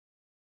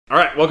All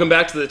right, welcome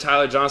back to the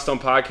Tyler Johnstone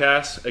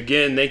podcast.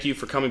 Again, thank you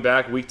for coming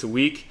back week to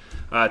week.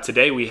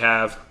 Today we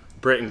have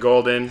Brittan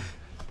Golden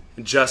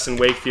and Justin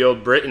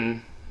Wakefield.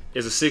 Brittan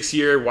is a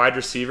 6-year wide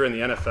receiver in the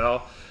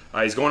NFL.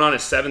 He's going on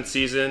his 7th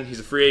season. He's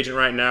a free agent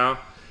right now.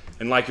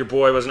 And like your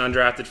boy was an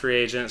undrafted free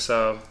agent,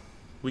 so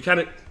we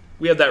have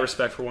that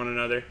respect for one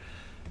another.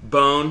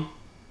 Bone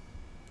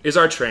is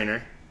our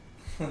trainer.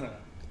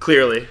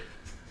 Clearly.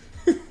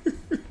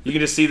 You can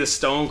just see the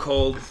stone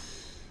cold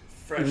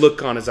Fresh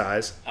look on his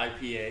eyes.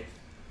 IPA.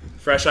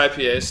 Fresh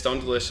IPA, Stone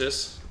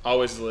Delicious.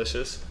 Always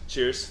delicious.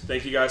 Cheers.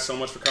 Thank you guys so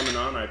much for coming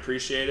on. I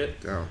appreciate it.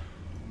 Oh.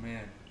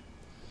 Man.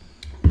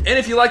 And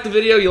if you like the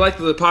video, you like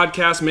the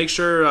podcast, make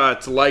sure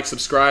to like,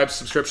 subscribe.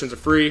 Subscriptions are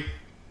free.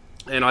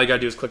 And all you got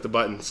to do is click the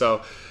button.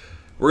 So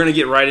we're going to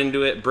get right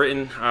into it.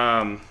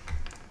 Brittan,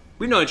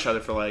 we've known each other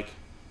for like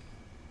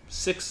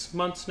 6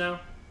 months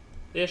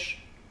now-ish.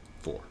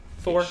 4.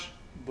 4? Ish.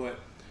 But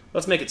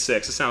Let's make it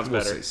 6. It sounds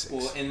We'll better. say 6.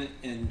 well,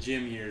 in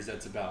gym years,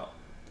 that's about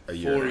A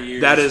year. 4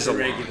 years. That is for a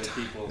long regular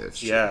time. people. That's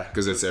true. Yeah.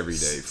 Because it's every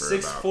day for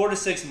about 4 to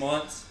 6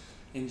 months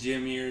in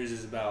gym years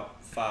is about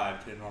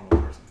 5 to a normal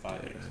person.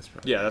 5 years. That's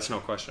probably, Yeah, that's no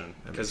question.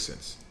 that makes Because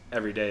sense.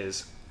 every day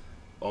is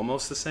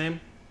almost the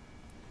same.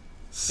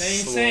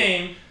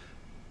 Same,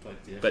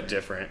 but different. But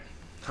different.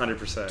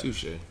 100%.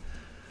 Touche.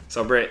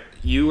 So, Britt,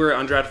 you were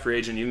an undrafted free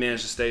agent. You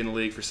managed to stay in the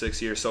league for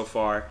 6 years so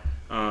far.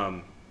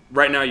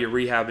 Right now, you're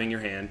rehabbing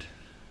your hand,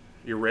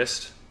 your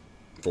wrist,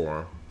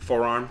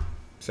 forearm.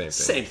 Same thing.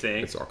 Same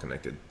thing. It's all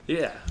connected.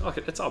 Yeah.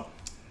 Okay. It's all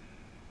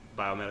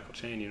biomedical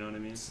chain. You know what I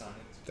mean? Science.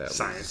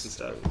 Science and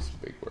stuff. That was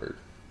a big word.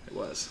 It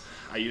was.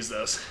 I use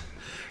those.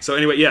 So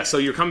anyway, yeah. So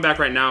you're coming back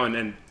right now,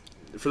 and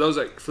for those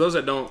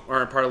that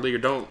aren't part of the league or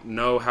don't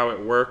know how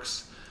it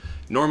works,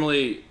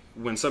 normally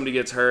when somebody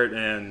gets hurt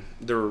and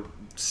they're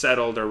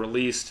settled or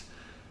released,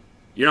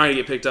 you're not gonna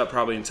get picked up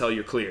probably until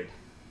you're cleared,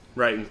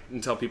 right?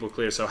 Until people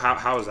clear. So how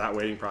has that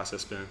waiting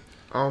process been?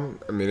 I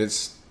mean,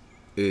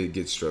 it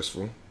gets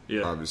stressful.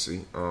 Yeah.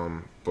 Obviously.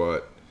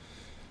 But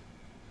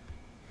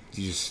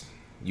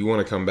you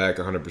want to come back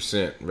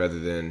 100% rather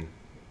than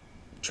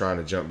trying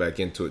to jump back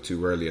into it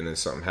too early and then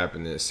something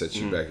happened and it sets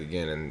you back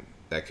again, and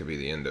that could be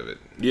the end of it.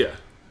 Yeah,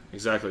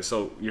 exactly.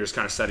 So you're just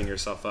kind of setting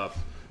yourself up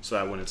so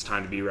that when it's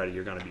time to be ready,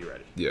 you're gonna be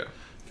ready. Yeah.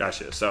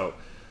 Gotcha. So,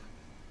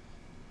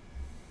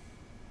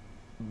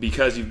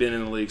 because you've been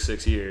in the league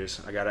 6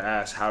 years, I got to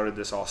ask, how did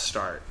this all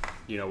start?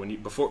 You know, when you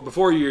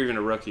before you were even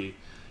a rookie, you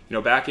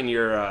know, back in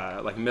your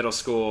like middle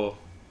school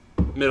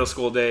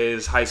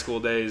days, high school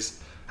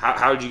days,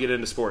 how did you get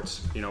into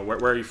sports? You know, where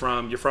are you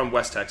from? You're from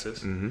West Texas.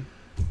 Mm-hmm.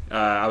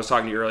 I was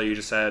talking to you earlier. You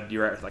just said you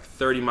were at like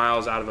 30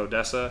 miles out of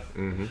Odessa,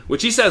 Mm-hmm.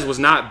 which he says was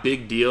not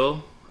big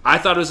deal. I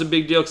thought it was a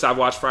big deal because I've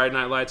watched Friday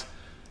Night Lights.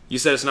 You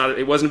said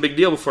it wasn't a big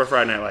deal before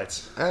Friday Night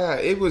Lights.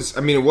 It was.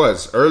 I mean, it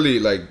was early,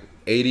 like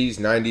 80s,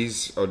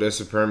 90s.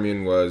 Odessa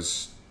Permian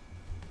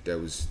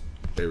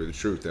they were the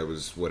truth. That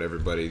was what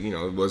everybody,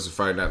 it was the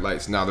Friday Night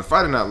Lights. Now the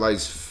Friday Night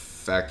Lights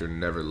factor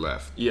never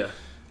left. Yeah.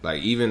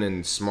 Like even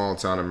in small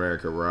town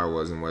America where I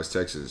was in West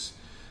Texas,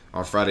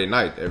 on Friday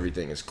night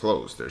everything is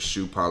closed. There's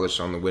shoe polish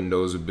on the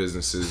windows of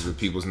businesses with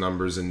people's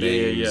numbers and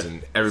names,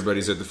 and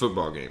everybody's at the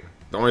football game.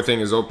 The only thing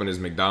is open is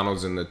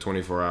McDonald's and the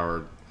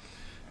 24-hour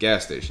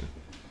gas station.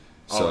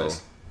 Always.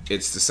 So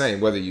it's the same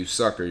whether you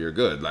suck or you're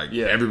good. Like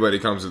everybody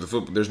comes to the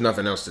football. There's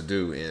nothing else to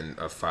do in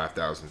a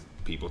 5,000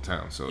 people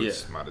town, so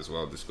it's might as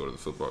well just go to the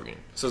football game.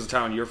 So the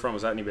town you're from,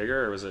 was that any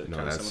bigger, or was it No,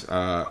 kind of that's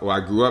similar? well,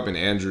 I grew up in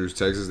Andrews,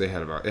 Texas. It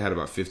had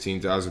about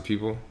 15,000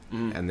 people,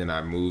 and then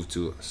I moved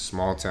to a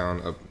small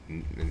town up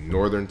in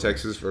northern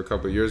Texas for a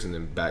couple of years, and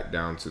then back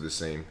down to the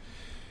same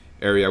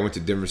area. I went to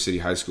Denver City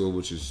High School,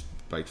 which is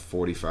like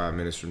 45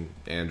 minutes from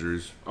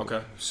Andrews.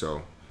 Okay.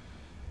 So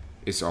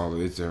it's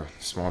a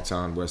small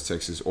town, West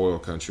Texas, oil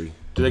country.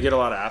 Do they get a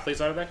lot of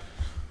athletes out of there?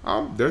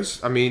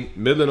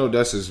 Midland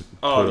Odessa's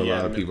put a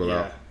lot of people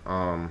yeah.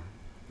 out.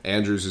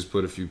 Andrews has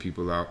put a few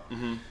people out.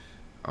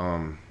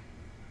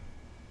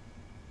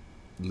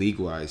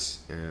 League-wise,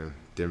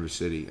 Denver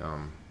City,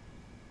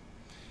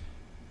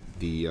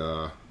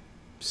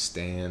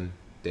 Stan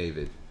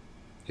David,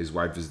 his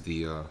wife is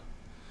the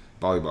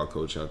volleyball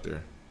coach out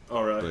there.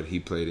 Oh, really? But he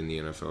played in the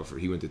NFL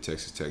he went to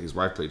Texas Tech. His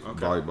wife played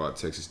volleyball at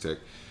Texas Tech.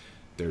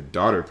 Their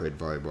daughter played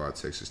volleyball at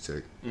Texas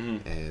Tech,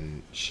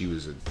 and she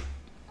was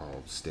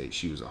all-state.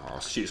 She was a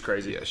hoss. She was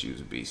crazy. Yeah, she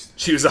was a beast.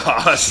 She was a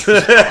hoss.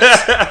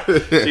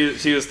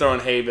 she was throwing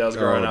hay bales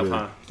growing up, dude.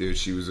 huh? Dude,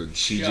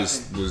 she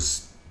just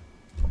was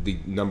the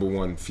number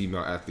one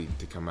female athlete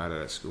to come out of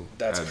that school.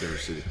 Out of Denver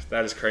City.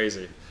 That is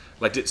crazy.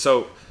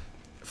 So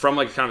from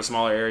like kind of a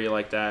smaller area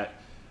like that,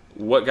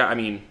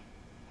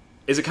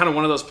 is it kind of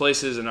one of those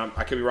places, and I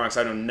could be wrong because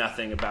I know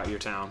nothing about your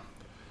town,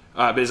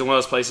 but is it one of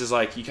those places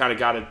like you kind of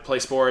got to play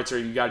sports or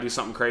you got to do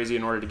something crazy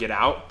in order to get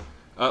out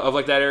of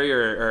like that area,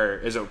 or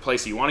is it a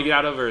place you want to get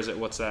out of, or is it,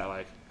 what's that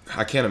like?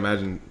 I can't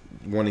imagine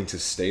wanting to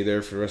stay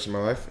there for the rest of my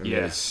life. I mean,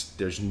 Yeah.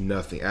 there's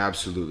nothing,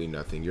 absolutely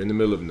nothing. You're in the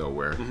middle of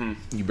nowhere.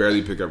 You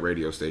barely pick up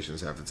radio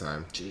stations half the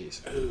time.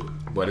 Jeez.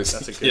 But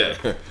That's a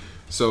good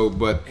So,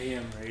 but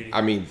AM radio.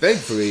 I mean,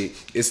 thankfully,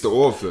 it's the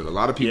oil field. A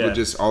lot of people Yeah.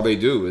 just all they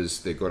do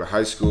is they go to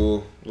high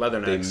school.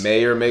 Leathernecks. They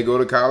may or may go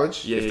to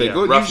college. Yeah, if they yeah.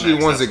 go, Roughnecks,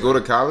 usually ones that's that go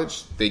to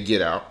college, they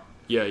get out.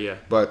 Yeah, yeah.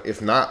 But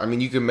if not, I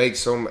mean, you can make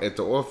some. If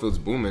the oil field's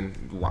booming,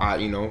 why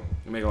You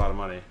make a lot of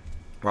money.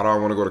 why do I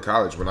want to go to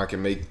college when I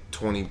can make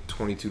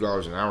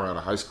 $22 an hour out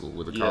of high school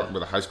with a Yeah.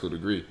 with a high school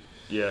degree?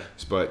 Yeah.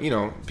 But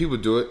people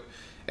do it,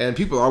 and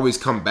people always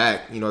come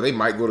back. They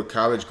might go to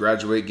college,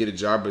 graduate, get a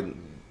job, but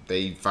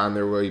they find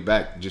their way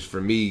back. Just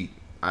for me,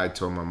 I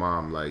told my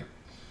mom, like,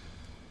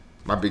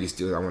 my biggest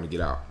deal is I want to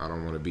get out. I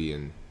don't want to be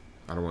in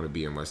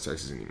West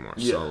Texas anymore.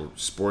 Yeah. So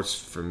sports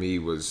for me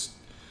was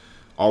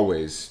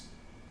always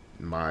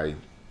my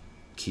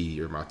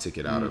key or my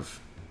ticket out of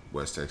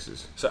West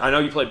Texas. So I know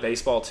you played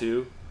baseball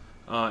too,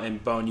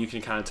 and Bone, you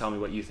can kind of tell me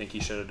what you think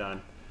you should have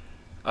done.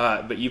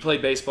 But you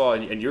played baseball,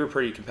 and you were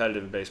pretty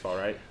competitive in baseball,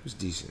 right? It was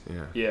decent,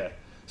 yeah. Yeah.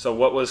 So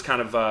what was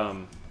kind of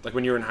like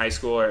when you were in high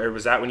school, or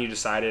was that when you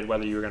decided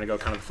whether you were going to go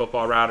kind of the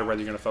football route or whether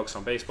you're going to focus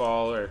on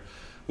baseball, or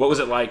what was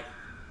it like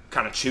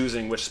kind of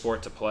choosing which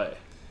sport to play,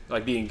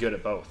 like being good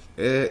at both?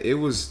 It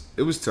was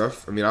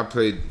tough. I mean,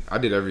 I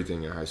did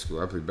everything in high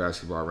school. I played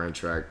basketball, I ran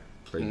track,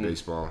 played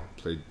baseball,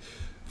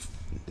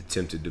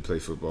 attempted to play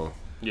football.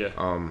 Yeah.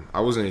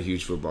 I wasn't a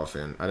huge football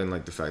fan. I didn't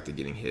like the fact of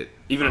getting hit.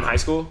 Even in high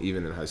school?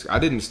 Even in high school. I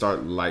didn't start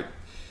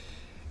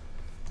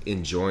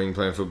enjoying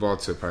playing football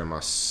till probably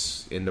my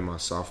end of my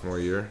sophomore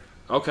year.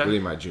 Okay. Really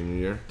my junior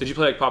year. Did you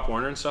play like Pop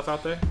Warner and stuff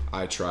out there?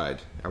 I tried.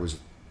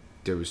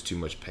 There was too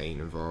much pain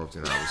involved,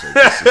 and I was like,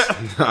 this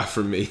is not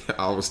for me.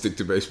 I will stick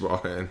to baseball,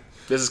 man.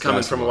 This is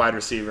coming from a wide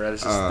receiver.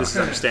 This is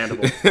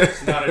understandable.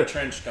 It's not a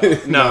trench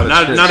dog. No,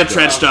 not a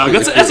trench dog.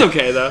 That's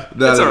okay though.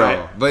 That's all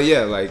right. But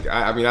yeah, like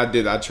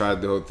I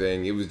tried the whole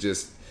thing. It was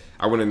just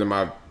I went into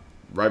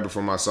right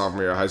before my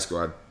sophomore year of high school.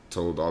 I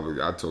told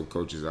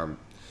coaches I'm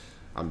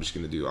just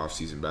gonna do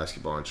off-season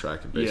basketball and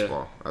track and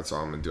baseball. Yeah. That's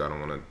all I'm gonna do. I don't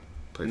want to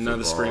play football. None of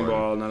the spring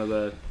ball. None of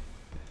the.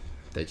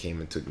 They came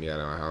and took me out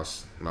of my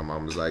house. My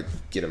mom was like,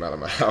 "Get him out of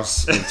my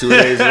house." And 2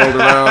 days rolled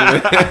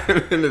around.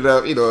 And it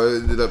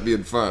ended up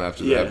being fun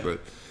after that.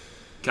 But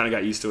kind of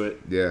got used to it.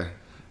 Yeah,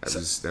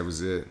 that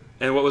was it.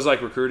 And what was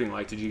like recruiting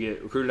like? Did you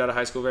get recruited out of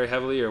high school very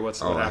heavily, or what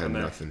happened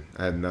there?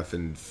 I had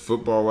nothing.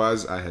 Football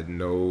wise, I had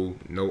no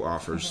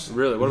offers.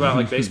 Really? What about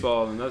like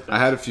baseball and other things? I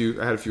had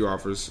a few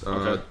offers.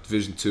 Okay.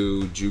 Division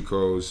II,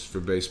 JUCOs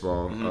for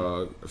baseball.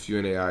 A few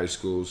NAIA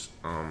schools.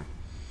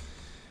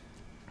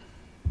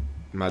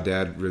 My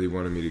dad really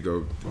wanted me to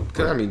go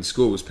because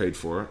school was paid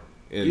for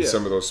in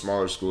some of those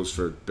smaller schools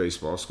for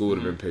baseball. School would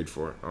have been paid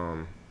for,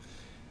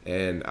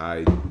 and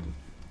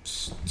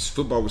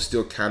football was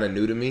still kind of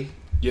new to me.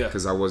 Yeah,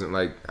 because I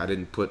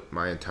didn't put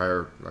my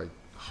entire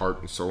heart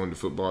and soul into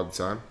football at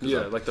the time.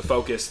 Yeah, like the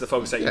focus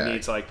that you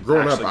need to like.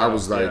 Growing up, I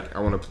was I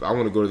want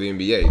to go to the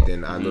NBA.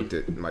 Then I looked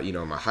at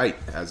my height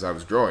as I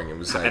was growing. It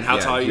was like, and how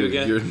tall are you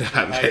again? You're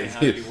not.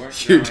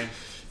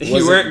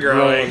 You weren't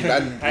growing.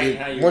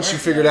 Once you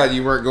figured out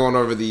you weren't going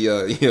over the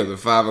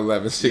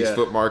 5'11", 6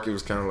 foot mark, it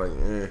was kind of like.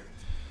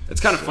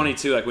 It's kind of funny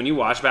too. Like when you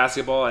watch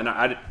basketball, and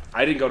I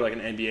didn't go to like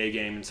an NBA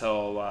game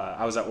until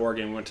I was at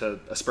Oregon. We went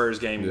to a Spurs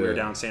game. We were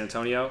down in San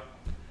Antonio,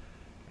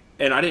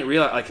 and I didn't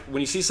realize like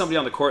when you see somebody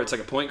on the court, it's like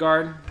a point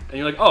guard, and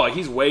you're like, oh,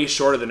 he's way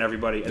shorter than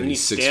everybody, and then you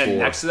stand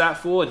next to that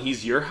fool, and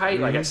he's your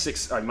height, like at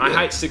 6. Like my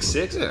height's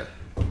 6'6". Yeah.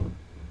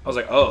 I was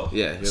like, oh,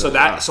 yeah. So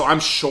so I'm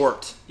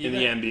short in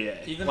the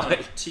NBA. Even on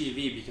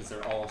TV, because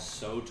they're all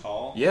so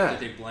tall. Yeah. That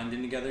they blend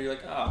in together. You're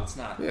like, oh, it's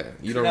not. Yeah,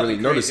 you don't really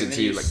notice it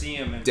until you like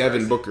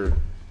Devin Booker,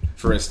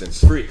 for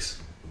instance. Freaks.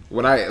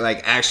 When I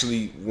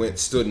actually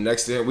stood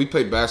next to him, we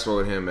played basketball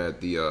with him at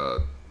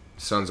the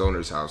Suns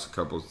owner's house a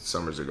couple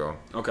summers ago.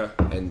 Okay.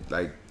 And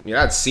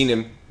I'd seen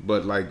him,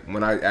 but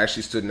when I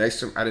actually stood next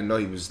to him, I didn't know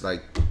he was 6'4",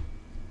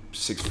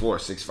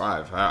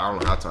 6'5". I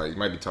don't know how tall he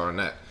might be taller than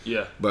that.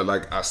 Yeah. But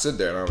I stood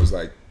there and I was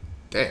like,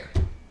 damn.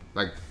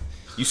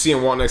 You see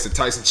him walk next to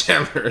Tyson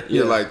Chandler.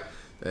 You're like,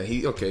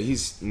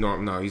 he's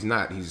no, he's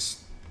not.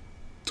 He's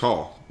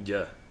tall.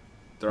 Yeah.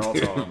 They're all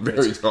tall.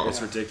 Very tall.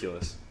 It's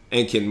ridiculous.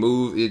 And can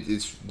move.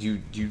 It's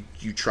you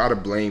try to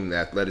blame the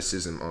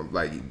athleticism on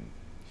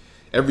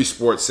every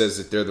sport says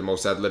that they're the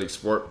most athletic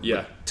sport.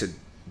 Yeah. To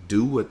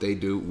do what they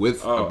do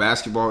with a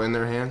basketball in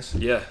their hands.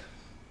 Yeah.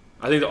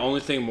 I think the only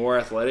thing more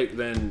athletic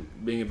than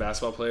being a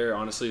basketball player,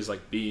 honestly, is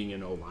being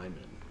an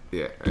O-lineman.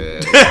 Yeah.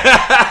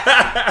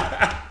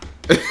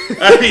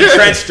 I mean,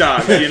 trench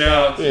dog,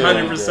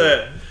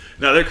 100%.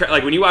 No,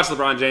 they're when you watch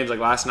LeBron James,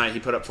 last night he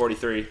put up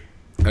 43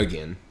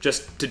 again,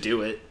 just to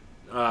do it.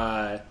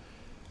 And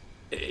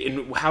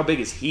how big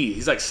is he?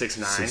 He's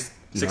 6'9",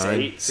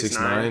 6'8",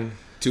 6'9",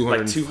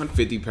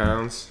 250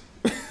 pounds.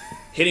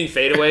 Hitting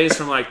fadeaways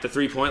from the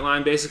 3-point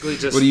line, basically.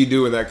 Just what do you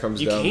do when that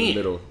comes down the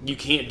middle? You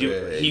can't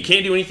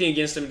do anything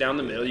against him down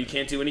the middle. You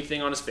can't do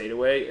anything on his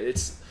fadeaway.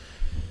 It's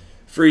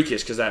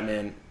freakish because that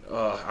man.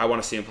 I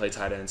want to see him play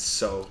tight end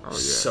so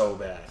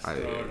bad.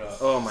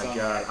 Oh my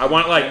god! I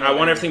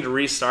want everything to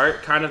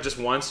restart, kind of just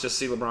once, just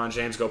see LeBron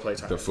James go play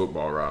tight end. The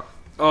football route.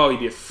 Oh, he'd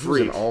be a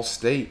freak. He was an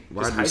all-state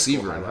wide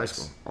receiver in high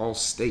school.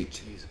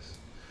 All-state. Jesus.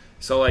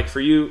 So, like, for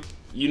you,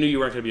 you knew you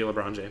weren't going to be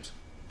LeBron James.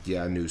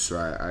 Yeah, I knew. So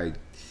I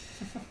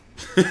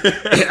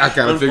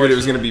kind of figured it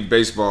was going to be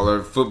baseball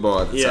or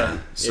football at the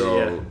time.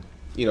 So,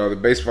 the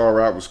baseball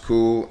route was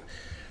cool.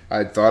 I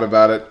had thought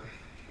about it,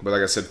 but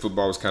like I said,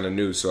 football was kind of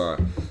new. So I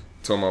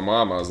told my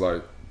mom, I was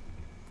like,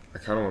 I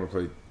kind of want to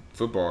play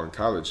football in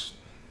college.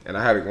 And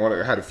I had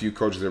a few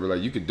coaches that were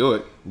like, you could do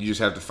it. You just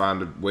have to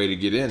find a way to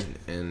get in.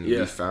 And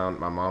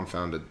my mom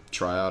found a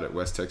tryout at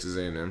West Texas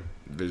A&M,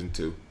 Division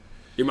II.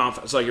 Your mom,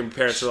 so like your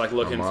parents were like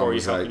looking for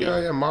you.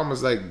 Like, mom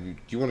was like,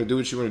 you want to do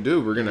what you want to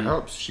do? We're going to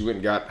help. She went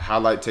and got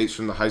highlight tapes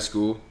from the high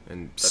school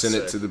and sent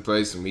it to the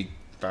place. And we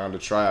found a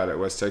tryout at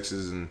West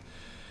Texas. And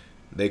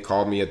they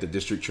called me at the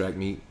district track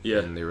meet. Yeah.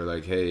 And they were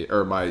like, hey,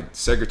 or my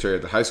secretary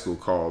at the high school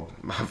called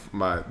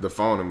the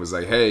phone and was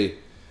like, hey,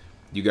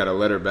 you got a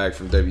letter back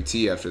from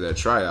WT after that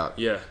tryout.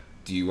 Yeah.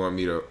 Do you want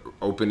me to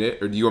open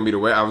it or do you want me to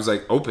wait? I was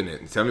like, open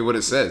it and tell me what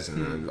it says.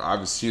 And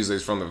she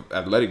was from the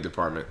athletic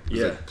department. I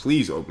was like,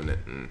 please open it.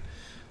 And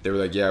they were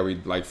like, yeah,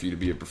 we'd like for you to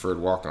be a preferred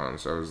walk-on.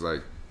 So I was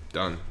like,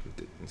 done.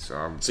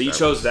 So you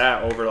chose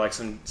that over like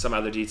some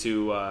other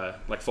D2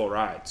 like full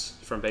rides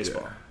from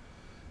baseball. Yeah.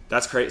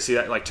 That's crazy. See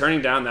that, like,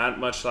 turning down that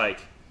much like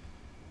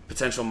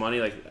potential money,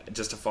 like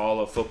just to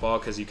follow football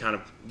because you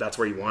that's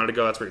where you wanted to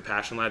go. That's where your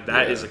passion lied.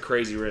 That is a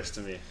crazy risk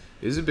to me.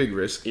 It is a big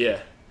risk. Yeah.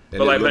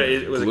 And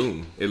it was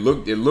gloom. It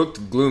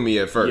looked gloomy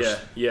at first.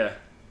 Yeah.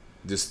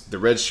 Just the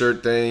red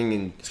shirt thing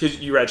and because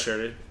you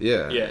redshirted.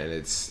 Yeah. And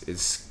it's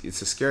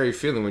a scary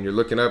feeling when you're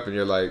looking up and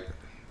you're like,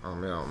 oh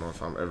man, I don't know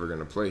if I'm ever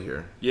gonna play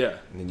here. Yeah.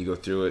 And then you go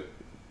through it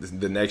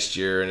the next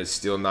year and it's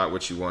still not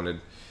what you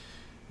wanted.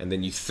 And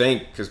then you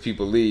think, because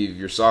people leave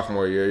your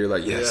sophomore year, you're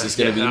like, yes, it's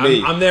going to be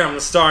me. I'm there. I'm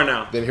the star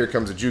now. Then here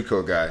comes a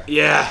JUCO guy.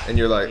 Yeah. And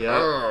you're like,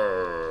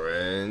 oh.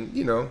 And,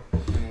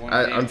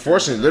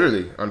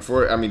 unfortunately,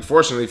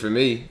 fortunately for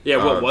me.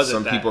 Yeah, what was it?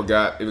 Some people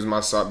it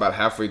was about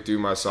halfway through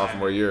my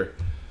sophomore year.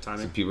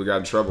 Some people got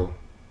in trouble.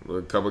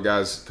 A couple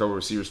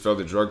receivers failed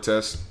the drug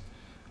test.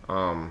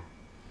 I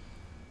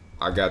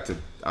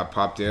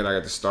popped in, I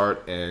got to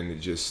start, and it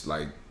just,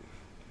 like,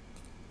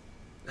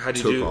 How'd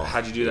you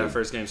do that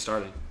first game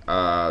starting?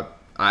 I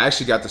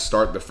actually got to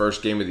start the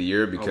first game of the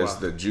year because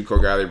the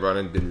JUCO guy they brought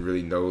in didn't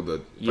really know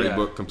the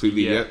playbook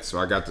completely yet. So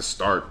I got to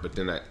start, but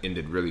then that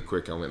ended really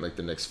quick. I went like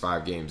the next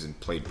 5 games and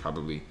played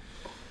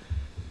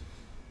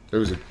there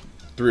was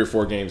 3 or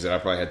 4 games that I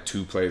probably had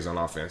 2 plays on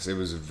offense. It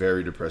was a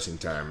very depressing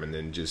time, and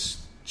then just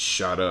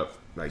shot up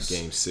like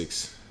game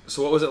 6.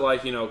 So what was it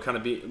like, kind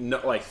of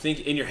think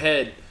in your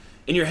head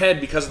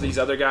because of these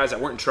other guys that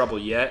weren't in trouble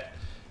yet,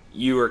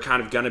 you were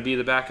kind of going to be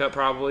the backup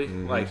probably?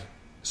 Mm-hmm.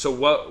 So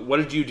what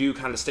did you do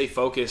kind of stay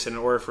focused in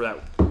order for that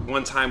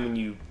one time when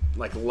you,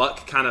 like,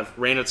 luck kind of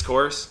ran its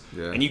course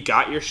and you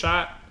got your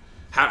shot?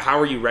 How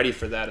were you ready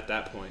for that at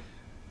that point?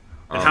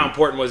 And how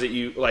important was it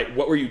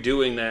what were you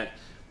doing that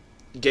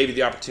gave you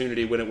the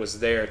opportunity when it was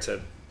there to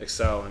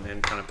excel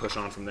and kind of push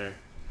on from there?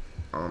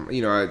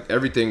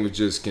 Everything was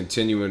just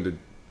continuing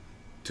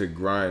to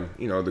grind,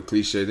 the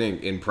cliche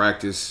thing, in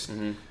practice,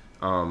 in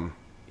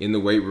the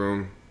weight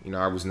room.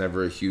 I was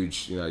never a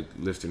huge,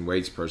 lifting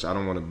weights person. I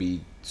don't want to be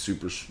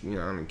super, I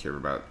don't care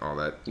about all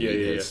that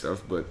head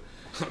stuff, but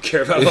I don't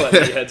care about all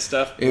that head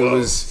stuff. It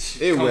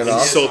went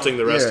off. Insulting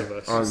the rest of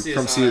us.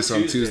 Come see us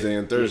on Tuesday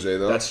and Thursday,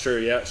 though. That's true.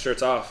 Yeah,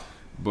 shirt's off.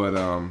 But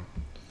I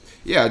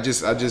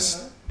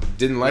just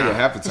didn't like it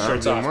half the time.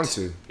 Didn't want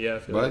to. Yeah,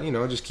 but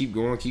just keep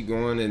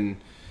going, and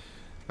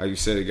like you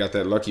said, it got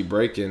that lucky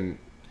break, and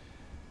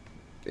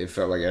it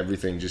felt like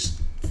everything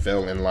just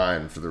fell in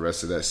line for the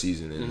rest of that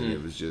season, and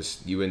it was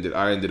just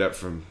I ended up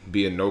from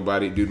being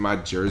nobody. Dude, my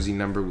jersey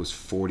number was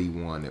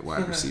 41 at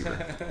wide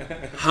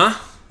receiver. Huh?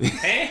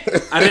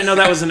 I didn't know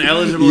that was an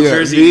eligible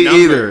jersey me number.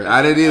 Either.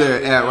 I didn't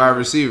either at wide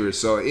receiver.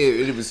 So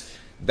it was.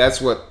 That's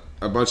what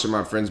a bunch of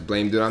my friends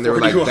blamed it on. They were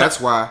like, "That's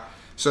why."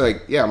 So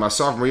my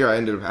sophomore year, I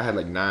had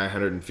like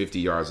 950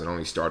 yards and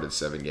only started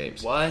 7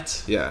 games.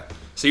 What? Yeah.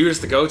 So you were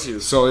just the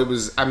go-to. So it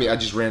was. I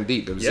just ran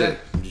deep. That was it.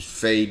 Just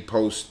fade,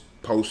 post,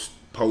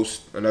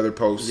 another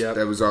post. Yep.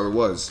 That was all it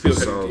was. You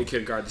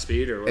couldn't guard the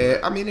speed, or what?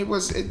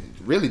 It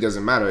really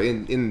doesn't matter.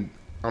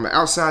 On the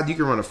outside, you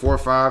can run a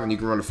 4.5 and you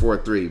can run a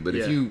 4.3. But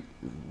if you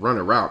run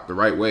a route the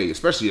right way,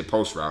 especially a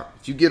post route,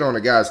 if you get on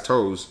a guy's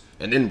toes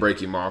and then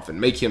break him off and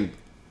make him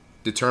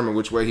determine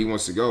which way he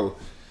wants to go.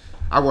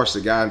 I watched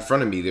a guy in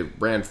front of me that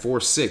ran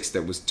 4.6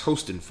 that was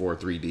toasting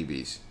 4.3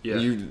 DBs. Yeah.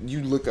 And you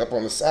look up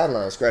on the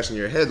sideline scratching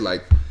your head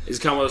like... It's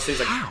kind of one of those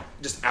things like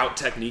just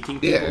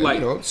out-techniquing people.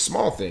 Yeah,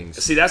 small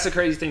things. See, that's the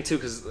crazy thing too,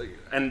 because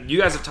and you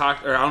guys have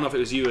talked, or I don't know if it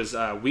was you, is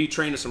we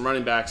trained some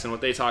running backs, and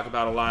what they talk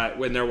about a lot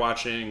when they're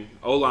watching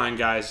O-line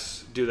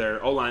guys do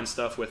their O-line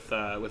stuff with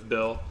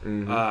Bill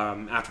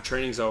after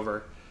training's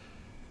over,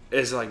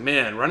 is like,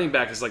 man, running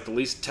back is like the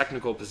least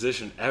technical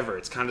position ever.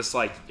 It's kind of just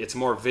like, it's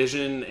more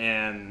vision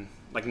and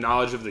like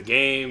knowledge of the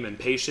game and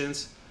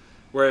patience.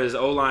 Whereas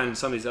O-line and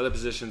some of these other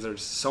positions are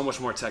just so much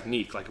more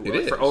technique. Like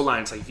for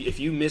O-line, it's like if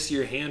you miss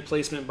your hand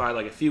placement by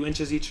like a few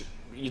inches each,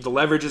 the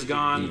leverage is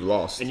gone. You've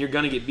lost. And you're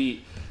going to get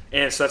beat.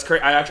 And so that's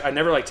crazy. I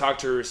never like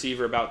talked to a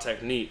receiver about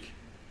technique.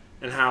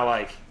 and how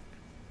like,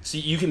 so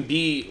you can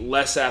be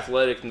less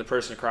athletic than the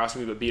person across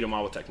from you, but beat them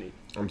all with technique.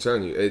 I'm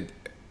telling you,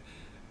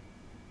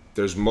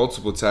 there's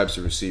multiple types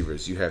of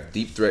receivers. You have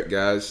deep threat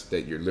guys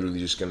that you're literally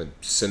just going to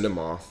send them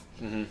off.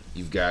 Mm-hmm.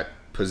 You've got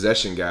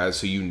possession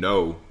guys who you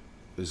know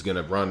is going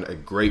to run a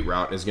great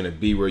route and is going to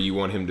be where you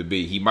want him to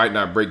be. He might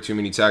not break too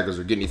many tackles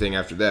or get anything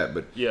after that,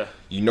 but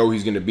you know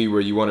he's going to be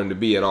where you want him to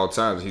be at all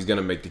times. He's going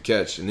to make the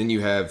catch. And then you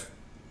have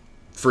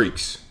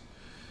freaks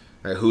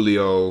like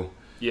Julio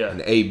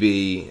and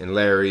AB and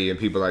Larry and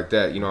people like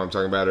that. You know what I'm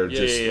talking about? Or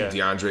just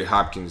DeAndre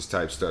Hopkins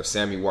type stuff.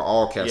 Sammy,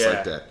 all cats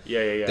like that.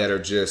 That are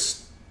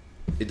just,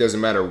 it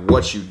doesn't matter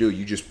what you do.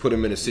 You just put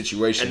them in a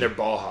situation. And they're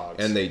ball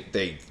hogs. And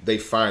they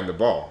find the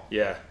ball.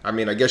 Yeah. I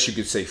mean, I guess you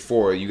could say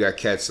 4. You got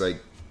cats like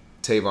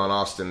Tavon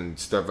Austin and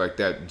stuff like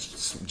that,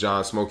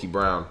 John Smokey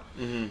Brown,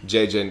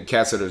 JJ, and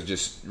cats that are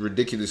just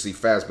ridiculously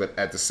fast, but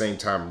at the same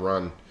time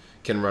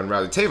can run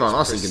rather. Tavon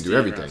Austin can do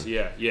everything.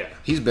 Yeah.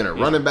 He's been a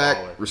running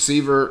back,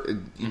 receiver.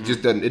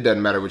 It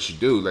doesn't matter what you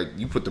do. Like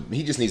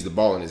he just needs the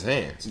ball in his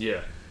hands. Yeah.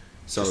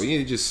 So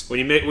you just when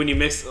you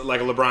mix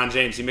like a LeBron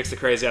James, you mix the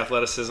crazy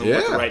athleticism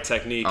with the right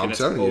technique. I'm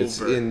telling you, it's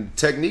in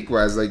technique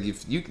wise, like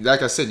if you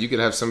like I said, you could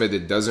have somebody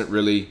that doesn't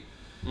really.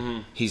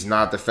 He's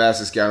not the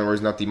fastest guy in the world.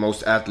 He's not the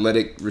most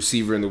athletic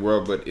receiver in the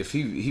world. But if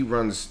he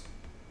runs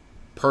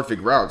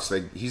perfect routes,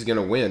 like he's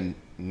gonna win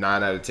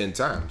 9 out of 10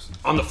 times.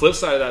 On the flip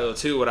side of that, though,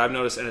 too, what I've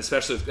noticed, and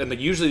especially, and like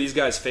usually these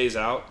guys phase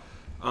out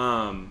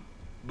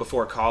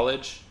before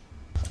college.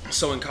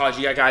 So in college,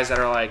 you got guys that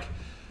are like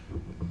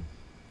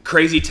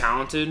crazy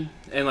talented,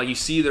 and like you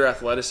see their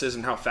athleticism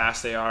and how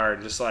fast they are,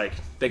 and just like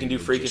they can do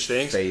freakish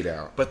things. Fade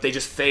out, but they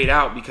just fade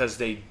out because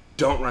they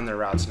don't run their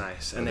routes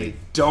nice, and they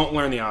don't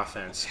learn the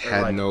offense.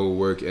 Had no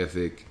work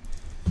ethic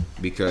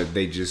because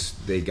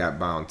they got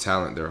by on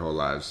talent their whole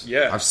lives.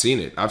 Yeah, I've seen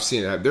it.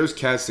 There's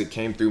cats that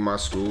came through my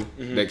school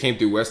that came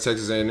through West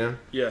Texas A&M.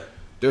 Yeah,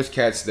 there's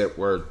cats that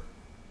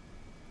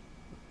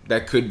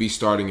could be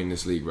starting in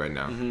this league right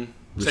now.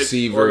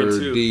 Receiver,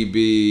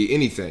 DB,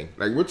 anything.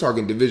 Like we're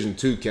talking Division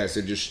II cats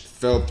that just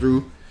fell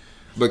through,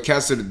 but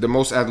cats that are the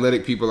most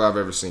athletic people I've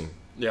ever seen.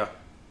 Yeah,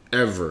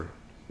 ever.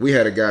 We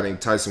had a guy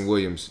named Tyson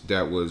Williams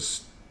that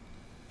was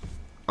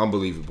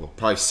unbelievable.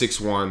 Probably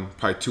 6'1",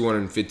 probably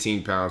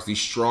 215 pounds. The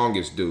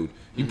strongest dude.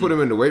 You put him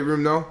in the weight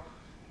room, though,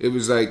 it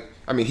was like,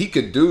 I mean, he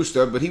could do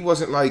stuff, but he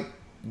wasn't like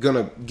going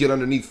to get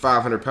underneath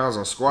 500 pounds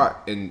on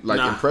squat and like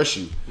impress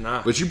you.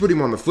 But you put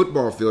him on the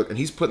football field, and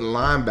he's putting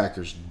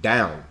linebackers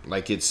down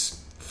like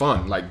it's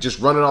fun. Like just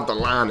running off the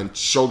line and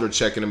shoulder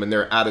checking them, and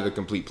they're out of the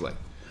complete play.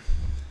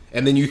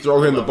 And then you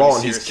throw him the ball,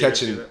 and he's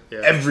catching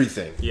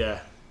everything.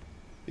 Yeah.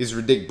 It's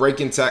ridiculous.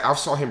 Breaking tackle. I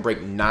saw him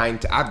break 9.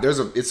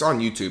 It's on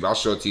YouTube. I'll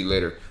show it to you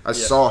later. I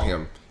saw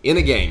him in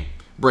a game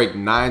break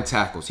 9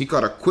 tackles. He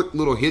caught a quick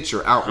little hitch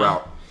or out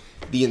route.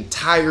 The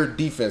entire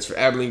defense for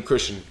Abilene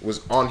Christian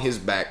was on his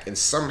back, and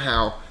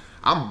somehow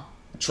I'm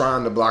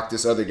trying to block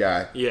this other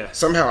guy. Yeah.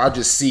 Somehow I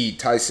just see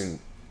Tyson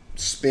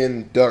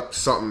spin, duck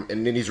something,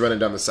 and then he's running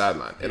down the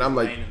sideline, and I'm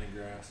like,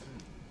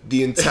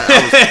 the entire.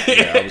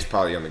 I was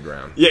probably on the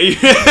ground. Yeah.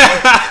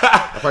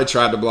 I probably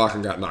tried to block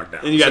and got knocked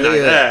down. And you got knocked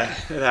down.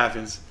 It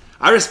happens.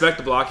 I respect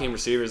the blocking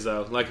receivers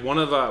though. Like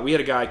we had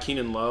a guy,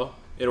 Keenan Lowe,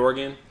 at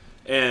Oregon,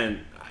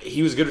 and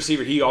he was a good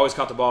receiver. He always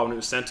caught the ball when it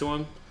was sent to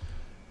him.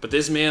 But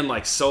this man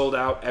like sold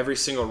out every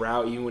single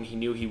route, even when he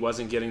knew he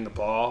wasn't getting the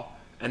ball.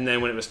 And then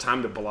when it was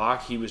time to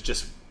block, he was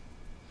just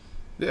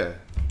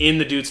in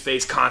the dude's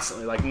face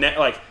constantly,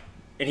 and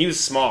he was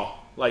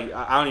small. Like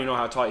I don't even know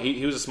how tall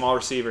he was. A small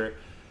receiver.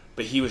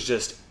 But he was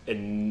just a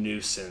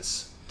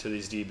nuisance to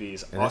these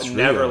DBs.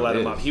 Never let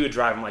him up. He would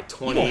drive him like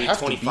 20, 25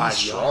 yards. You don't have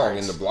to be strong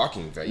in the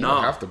blocking phase. You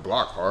don't have to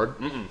block hard.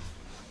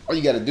 All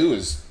you got to do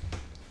is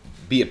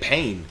be a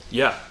pain.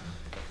 Yeah.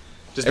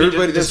 Just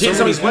get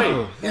somebody's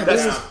way.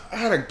 I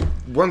had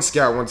one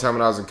scout one time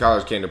when I was in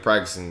college came to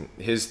practice, and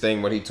his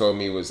thing, what he told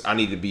me was, I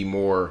need to be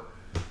more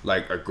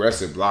like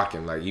aggressive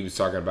blocking. Like he was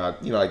talking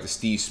about, like the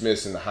Steve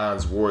Smiths and the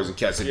Hines Wards and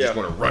cats that just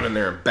want to run in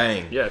there and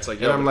bang. Yeah, it's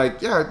like, and I'm like,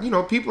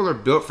 people are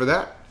built for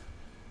that.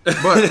 But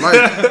like,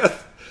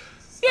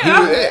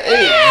 and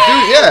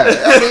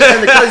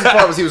the crazy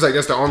part was he was like,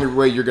 "That's the only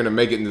way you're gonna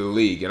make it into the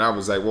league." And I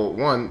was like, "Well,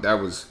 one, that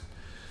was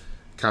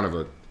kind of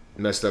a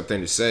messed up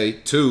thing to say.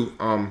 2,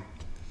 and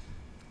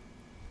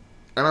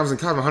I was in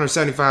college,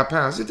 175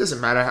 pounds. It doesn't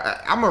matter.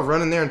 I'm gonna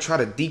run in there and try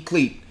to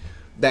decleat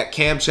that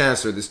Cam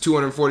Chancellor that's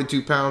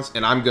 242 pounds,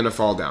 and I'm gonna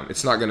fall down.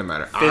 It's not gonna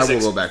matter. I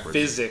will go backwards.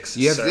 Physics,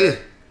 sir.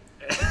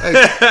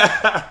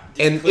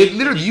 And it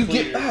literally, you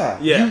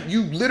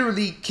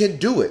literally can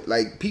do it.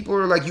 Like people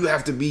are like, you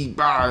have to be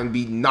and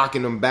be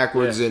knocking them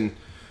backwards and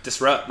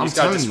disrupt. I'm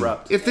telling you,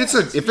 if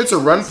it's a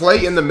run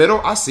play in the middle,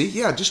 I see.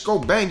 Yeah, just go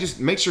bang. Just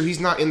make sure he's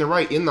not in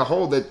the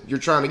hole that you're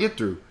trying to get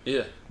through.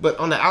 Yeah. But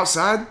on the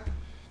outside,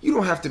 you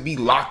don't have to be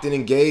locked and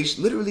engaged.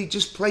 Literally,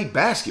 just play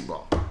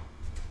basketball.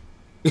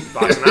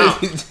 Boxing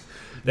out.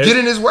 Get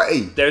in his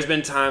way. There's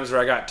been times where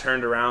I got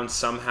turned around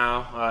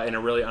somehow in a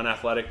really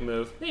unathletic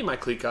move. Maybe my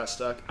cleat got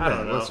stuck. I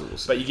don't know.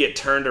 But you get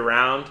turned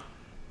around,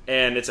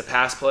 and it's a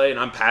pass play, and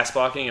I'm pass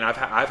blocking, and I've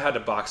had to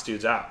box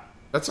dudes out.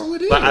 That's all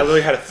it is. Like, I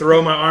literally had to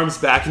throw my arms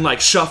back and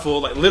like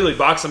shuffle, like literally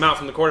box them out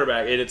from the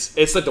quarterback.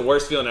 It's like the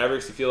worst feeling ever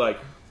because you feel like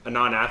a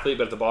non-athlete,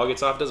 but if the ball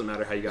gets off, it doesn't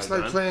matter how you got it done.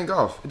 It's like playing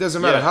golf. It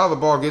doesn't matter how the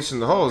ball gets in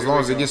the hole as long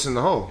as it gets in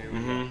the hole.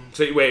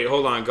 So wait,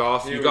 hold on,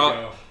 golf. You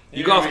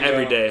golf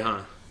every day,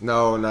 huh?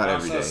 No, not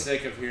every day. I'm so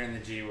sick of hearing the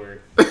G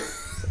word.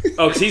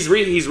 Oh, because he's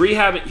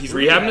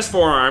rehabbing his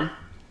forearm,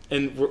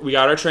 and we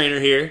got our trainer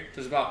here.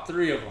 There's about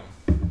 3 of them,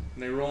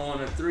 and they roll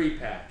in a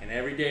 3-pack, and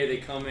every day they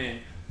come in.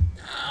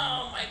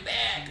 Oh, my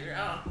back.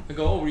 I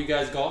go, were you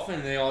guys golfing?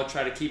 And they all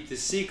try to keep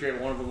this secret.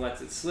 One of them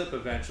lets it slip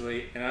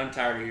eventually, and I'm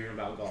tired of hearing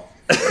about golf.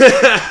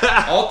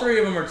 All 3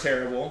 of them are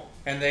terrible,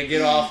 and they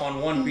get off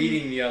on one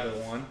beating the other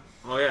one.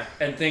 Oh, yeah.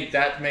 And think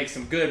that makes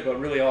them good, but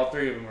really all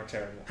 3 of them are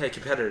terrible. Hey,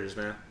 competitors,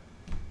 man.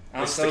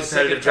 I'm It's so the sick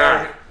and competitive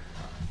tired.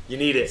 You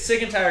need it.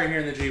 Sick and tired of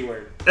hearing the G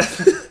word.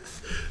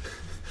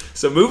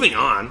 So moving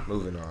on.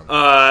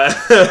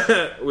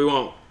 We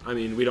won't. I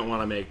mean, we don't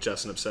want to make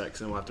Justin upset because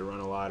then we'll have to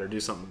run a lot or do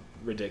something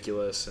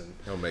ridiculous and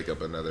He'll make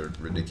up another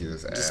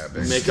ridiculous ab.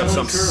 make up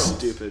something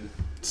stupid.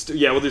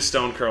 Yeah, we'll do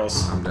stone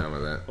curls. I'm down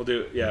with that. We'll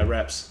do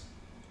reps.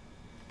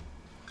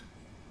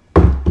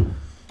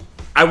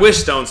 I wish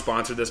Stone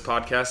sponsored this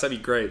podcast. That'd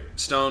be great.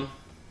 Stone,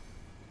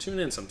 tune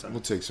in sometime.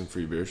 We'll take some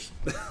free beers.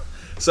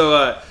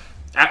 So,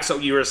 so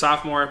you were a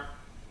sophomore.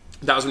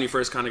 That was when you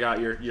first kind of got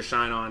your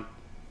shine on.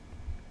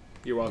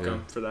 You're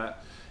welcome for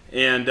that.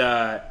 And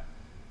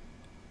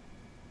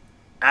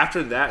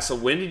after that, so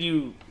when did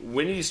you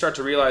start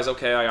to realize,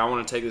 okay, I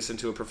want to take this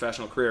into a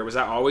professional career? Was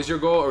that always your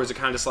goal, or was it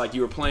kind of just like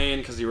you were playing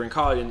because you were in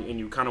college and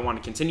you kind of wanted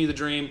to continue the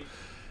dream?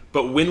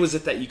 But when was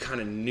it that you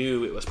kind of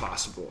knew it was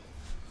possible?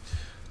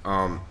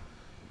 Probably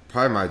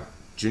my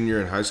junior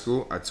year in high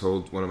school, I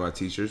told one of my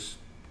teachers.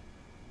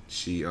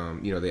 She,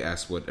 they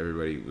asked what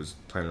everybody was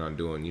planning on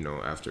doing,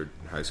 after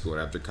high school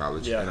and after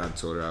college. Yeah. And I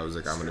told her, I was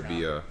like, I'm going to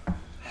be a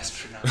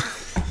astronaut.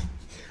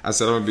 I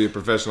said, I'm going to be a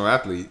professional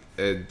athlete.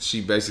 And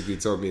she basically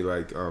told me,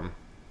 like, you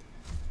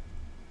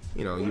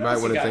might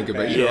want to think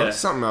about,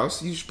 something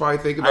else. You should probably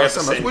think about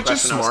something else, which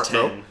is smart,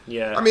 though.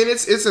 Yeah. I mean,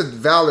 it's a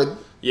valid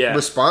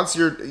response.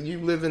 You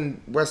live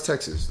in West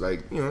Texas.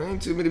 Like,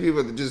 ain't too many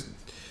people that just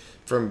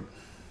from...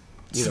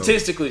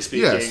 statistically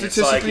speaking,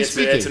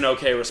 it's an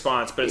okay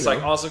response, but it's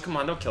like, also, come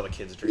on, don't kill the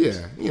kids' dreams.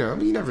 Yeah,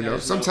 you never know.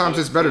 Sometimes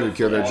it's better to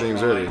kill their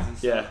dreams early.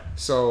 Yeah.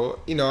 So,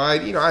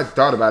 I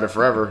thought about it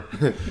forever.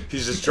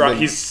 He's just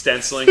he's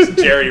stenciling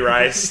Jerry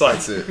Rice. Like,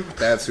 that's it.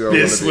 That's who I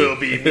this will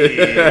be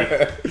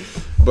me.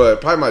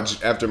 But probably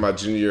after my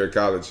junior year of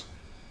college,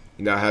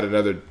 I had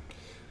another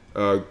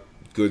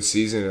good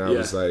season, and I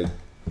was like,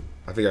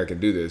 I think I can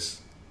do this.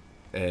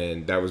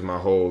 And that was my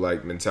whole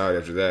mentality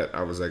after that.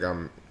 I was like,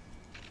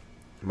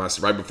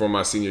 right before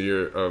my senior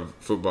year of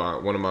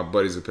football, one of my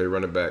buddies that played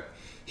running back,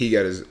 he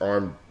got his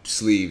arm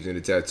sleeved in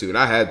a tattoo, and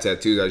I had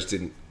tattoos.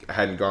 I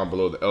hadn't gone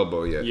below the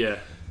elbow yet. Yeah.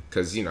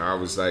 Because I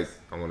was like,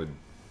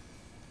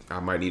 I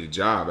might need a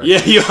job.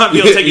 Yeah, you want to be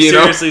able to take it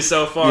seriously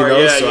so far.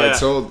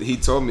 So he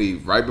told me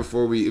right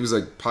before it was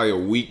like probably a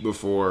week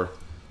before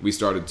we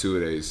started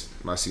 2-a-days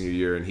my senior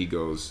year, and he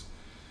goes,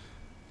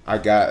 I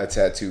got a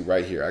tattoo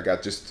right here. I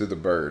got just to the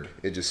bird.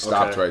 It just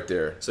stopped right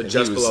there. So and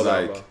just below the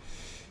elbow.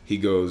 He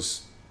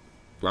goes,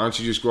 why don't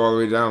you just go all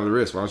the way down the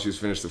wrist? Why don't you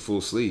just finish the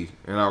full sleeve?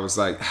 And I was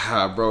like,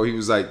 bro. He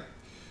was like,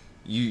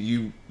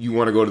 you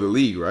want to go to the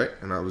league, right?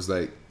 And I was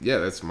like, yeah,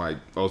 that's my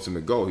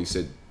ultimate goal. He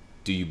said,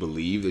 do you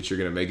believe that you're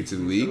going to make it to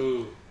the league?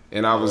 Ooh.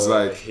 And I was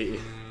I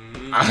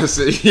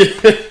said, yeah.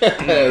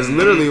 It's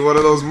literally one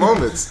of those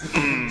moments.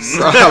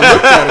 So I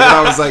looked at him and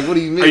I was like, what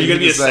do you mean? Are you going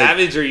to be a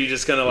savage, or are you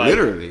just going to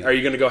literally? Are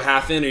you going to go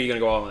half in, or are you going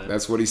to go all in?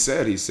 That's what he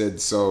said. He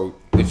said, so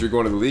if you're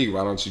going to the league,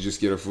 why don't you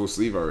just get a full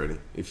sleeve already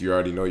if you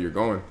already know you're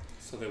going?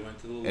 So they went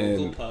to the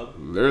local pub.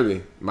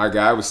 Literally, my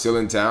guy was still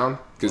in town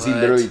because he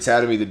literally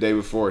tatted me the day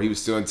before. He was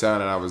still in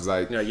town, and I was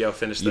like, finish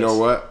this. You know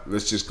what?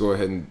 Let's just go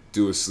ahead and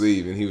do a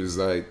sleeve. And he was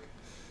like,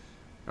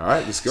 all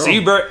right, let's go. So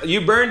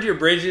you burned your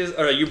bridges,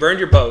 or you burned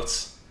your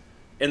boats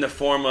in the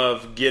form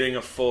of getting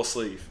a full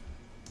sleeve.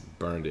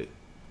 Burned it.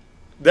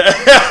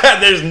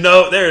 There is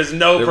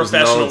no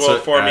professional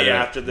world for me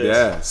after this.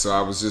 Yeah, so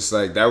I was just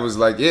like, that was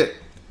like it.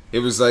 It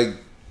was like,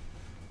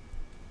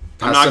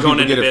 I'm not going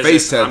into get a business.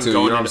 face tattoo. I'm going you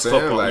know into what I'm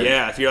saying?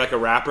 football. If you're like a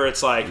rapper,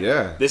 it's like,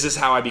 this is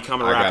how I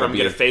become a rapper. I'm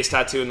get a face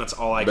tattoo, and that's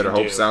all I can do.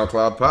 Better hope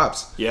SoundCloud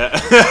pops. Yeah.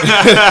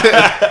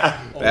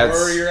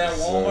 Or you're at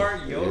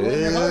Walmart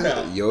yodeling your heart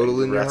out.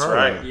 Yodeling your heart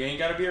out. You ain't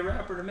got to be a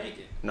rapper to make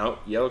it. No,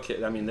 Yellow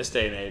Kid. I mean, this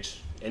day and age,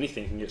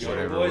 anything can get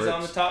Yoda Boy's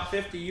on the top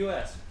 50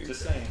 U.S.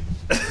 Just saying.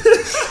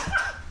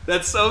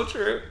 That's so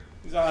true.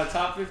 He's on the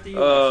top 50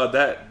 U.S.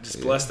 That just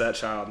bless that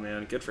child,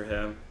 man. Good for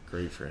him.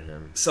 Great for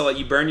him. So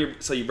you burn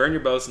your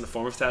boats in the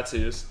form of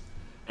tattoos,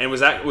 and was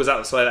that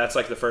so that's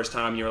like the first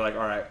time you were like,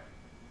 all right,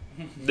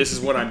 this is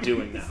what I'm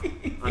doing now.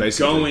 I'm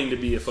going to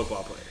be a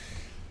football player.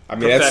 I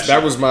mean,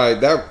 that was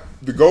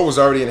the goal was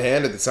already in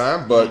hand at the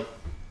time, but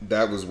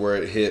that was where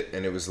it hit,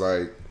 and it was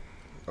like,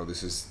 oh,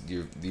 this is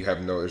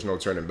there's no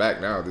turning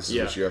back now. This is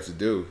what you have to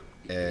do,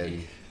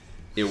 and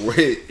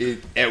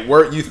it at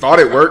work. You thought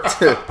it worked.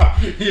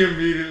 He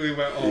immediately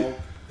went home.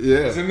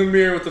 Yeah. He's in the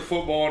mirror with the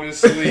football in his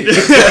sleeve. Here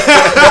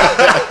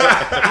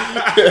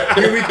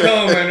we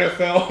come,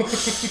 NFL.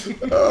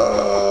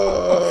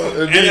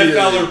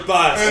 NFL or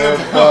bust.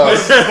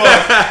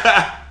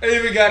 I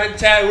even got it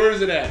tagged. Where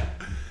is it at?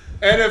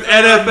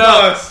 NFL.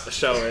 Bust.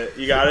 Show it.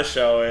 You gotta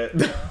show it.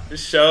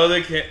 Show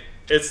the kid.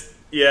 It's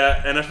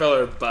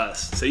NFL or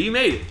bust. So you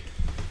made it.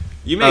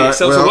 You made it.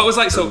 So what was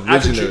like? So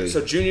after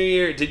junior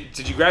year,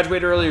 did you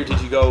graduate early or did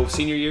you go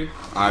senior year?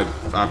 I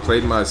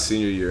played my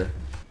senior year.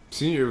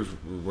 Senior year was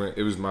when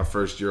it was my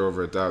first year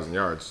over 1,000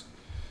 yards,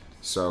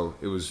 so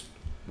it was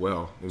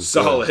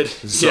solid.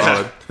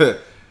 Solid.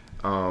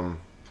 And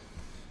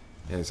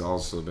it's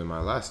also been my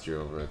last year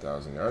over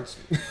 1,000 yards.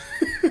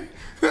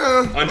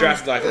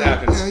 Undrafted life, it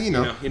happens. Yeah, you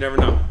know, you never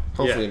know.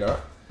 Hopefully not,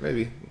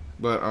 maybe.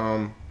 But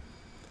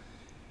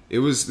it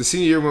was the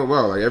senior year went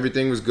well. Like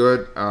everything was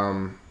good.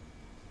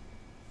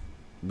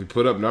 We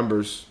put up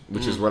numbers,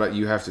 which is what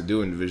you have to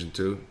do in Division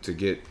II to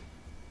get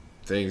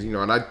things. You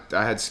know, and I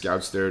had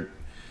scouts there.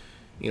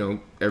 You know,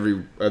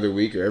 every other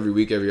week or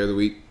every other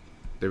week,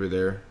 they were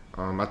there.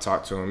 I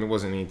talked to them. It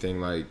wasn't anything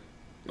like,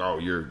 oh,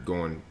 you're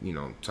going,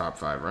 top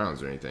 5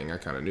 rounds or anything. I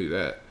kind of knew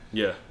that.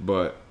 Yeah.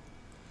 But,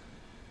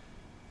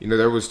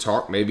 there was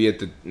talk maybe at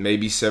the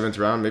 7th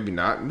round, maybe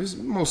not. It was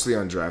mostly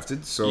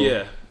undrafted. So,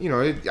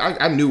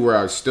 I knew where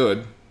I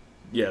stood.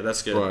 Yeah,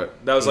 that's good.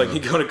 But, that was like, you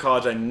go to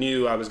college, I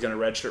knew I was going to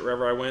redshirt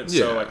wherever I went.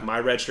 Yeah. So, like, my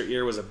redshirt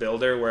year was a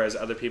builder, whereas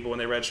other people, when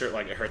they redshirt,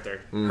 like, it hurt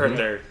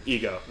their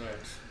ego. Right.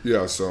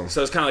 Yeah, so it's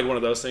kind of like one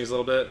of those things a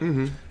little bit.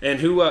 Mm-hmm.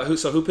 And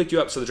who picked you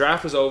up? So the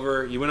draft was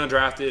over. You went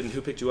undrafted, and who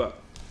picked you up?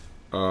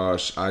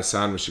 I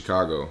signed with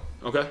Chicago.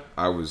 Okay.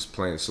 I was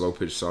playing slow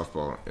pitch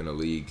softball in a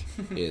league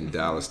in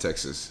Dallas,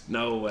 Texas.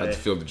 No way. At the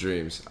Field of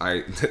Dreams.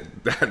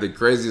 The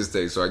craziest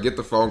thing. So I get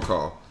the phone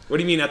call. What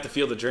do you mean at the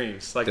Field of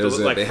Dreams? Like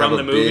They from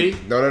the movie?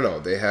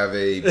 No. They have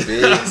a big.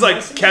 It's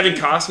like Kevin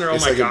Costner. Oh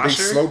it's my like gosh.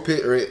 A big slow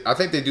pitch. I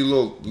think they do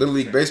little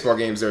league baseball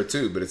games there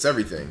too, but it's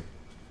everything.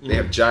 They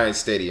have Giant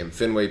Stadium,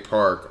 Fenway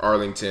Park,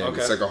 Arlington.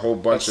 Okay. It's like a whole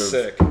bunch That's of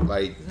sick.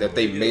 that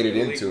they made it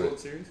into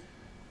it.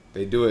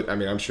 They do it. I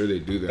mean, I'm sure they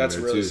do that. That's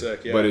there really too.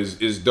 sick. Yeah. But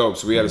it's dope.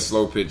 So we had a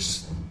slow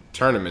pitch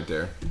tournament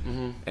there,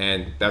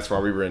 and that's why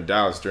we were in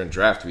Dallas during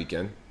draft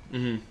weekend.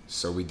 Mm-hmm.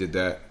 So we did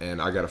that,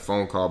 and I got a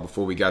phone call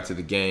before we got to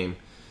the game.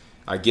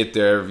 I get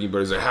there,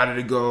 everybody's like, "How did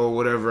it go?"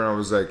 Whatever. I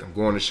was like, "I'm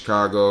going to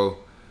Chicago.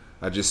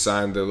 I just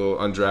signed the little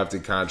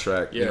undrafted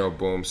contract." Yeah.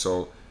 Boom.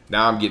 So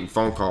now I'm getting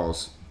phone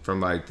calls from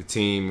like the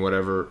team,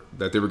 whatever,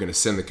 that they were going to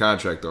send the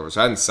contract over.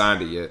 So I hadn't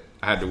signed it yet.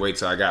 I had to wait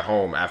till I got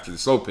home after the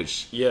slow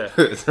pitch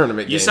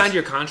tournament You games. signed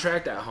your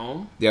contract at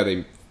home? Yeah,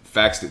 they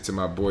faxed it to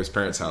my boy's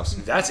parents' house.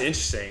 That's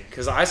interesting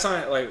because I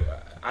signed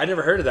I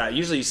never heard of that.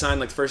 Usually you sign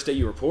like the first day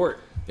you report.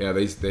 Yeah,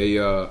 they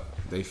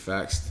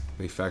faxed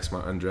my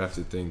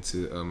undrafted thing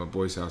to my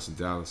boy's house in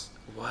Dallas.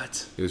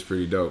 What? It was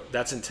pretty dope.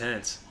 That's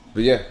intense.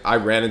 But yeah, I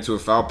ran into a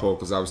foul pole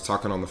because I was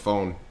talking on the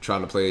phone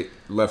trying to play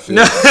left field.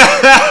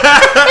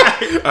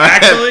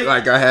 Actually,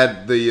 I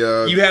had the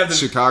you have the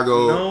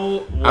Chicago. No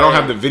way. I don't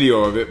have the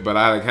video of it, but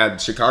I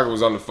had Chicago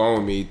was on the phone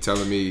with me,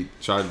 telling me,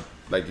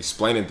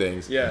 explaining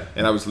things. Yeah.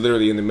 And I was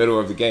literally in the middle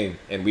of the game,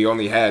 and we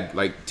only had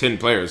 10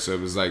 players, so it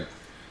was like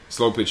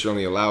slow pitch. You're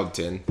only allowed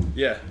 10.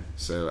 Yeah.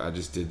 So I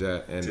just did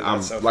that, and Dude,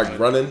 I'm so funny.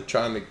 running,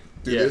 trying to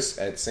do this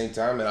at the same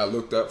time, and I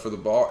looked up for the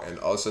ball, and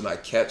all of a sudden I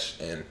catch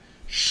and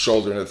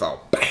shoulder into the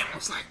foul. Bam! I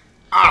was like,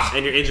 ah!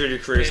 And you're injured, your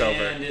career's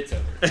over. And it's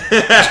over.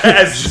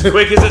 As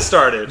quick as it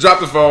started. Drop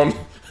the phone,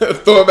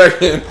 throw it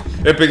back in,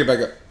 and pick it back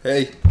up.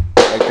 Hey,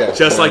 like that.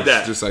 Just like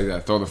that. Just like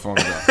that. Throw the phone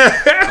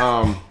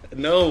back.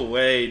 No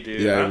way,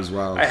 dude. Yeah, it was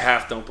wild. I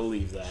half don't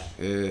believe that.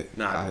 Yeah.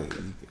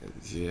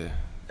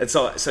 And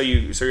so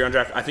you're on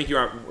draft. I think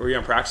were you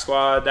on practice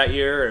squad that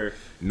year or?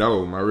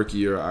 No, my rookie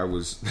year I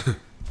was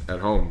at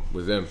home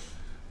with them.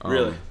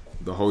 Really?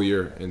 The whole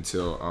year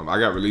until I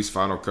got released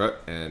final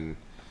cut, and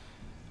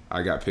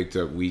I got picked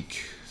up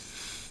week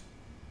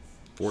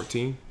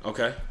 14.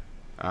 Okay.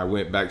 I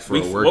went back for a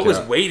workout. What was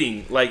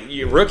waiting like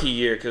your rookie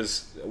year?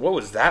 Because what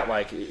was that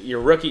like? Your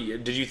rookie?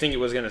 Did you think it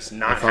was gonna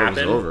not happen? I thought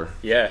it was over.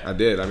 Yeah, I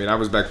did. I mean, I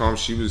was back home.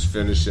 She was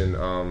finishing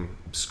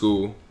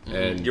school,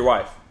 and your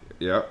wife.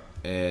 Yep.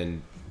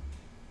 And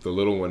the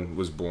little one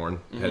was born.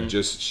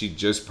 She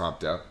just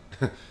popped out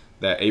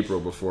that April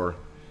before.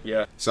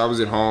 Yeah. So I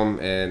was at home,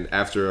 and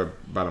after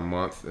about a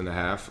month and a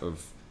half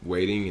of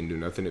waiting and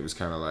doing nothing, it was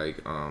kind of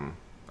like I'm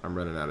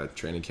running out of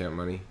training camp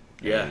money.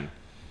 Yeah. And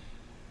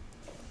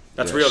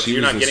that's real. Because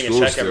you're not getting a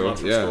check every month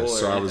from school.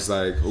 So I was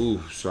like,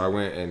 ooh. So I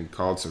went and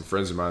called some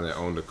friends of mine that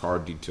owned a car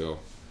detail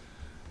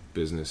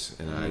business,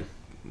 and I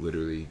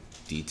literally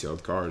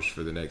detailed cars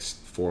for the next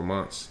 4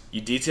 months.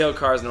 You detailed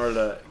cars in order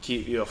to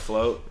keep you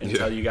afloat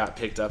until you got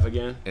picked up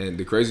again? And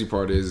the crazy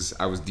part is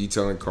I was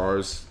detailing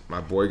cars. My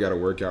boy got a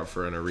workout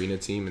for an arena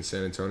team in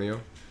San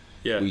Antonio.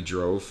 Yeah. We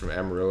drove from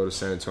Amarillo to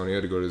San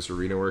Antonio to go to this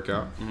arena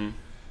workout.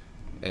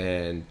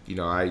 And,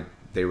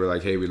 they were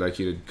like, hey, we'd like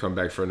you to come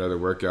back for another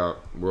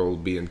workout. We'll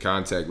be in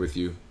contact with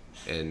you.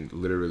 And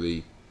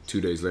literally 2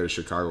 days later,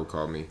 Chicago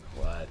called me.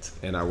 What?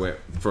 And I went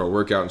for a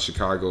workout in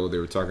Chicago. They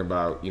were talking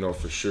about,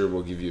 for sure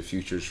we'll give you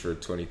futures for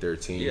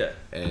 2013. Yeah.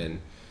 And,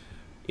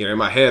 in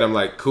my head, I'm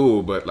like,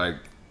 cool, but, like,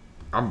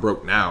 I'm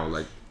broke now.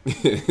 Like,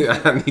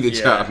 I need a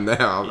job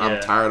now. I'm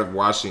tired of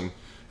washing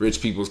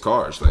rich people's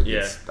cars. Like,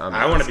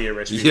 I want to be a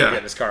rich person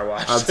getting this car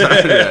washed. I'm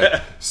tired of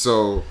that.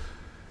 So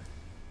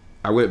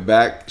I went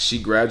back. She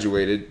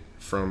graduated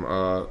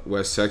from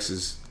West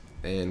Texas,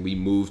 and we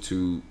moved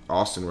to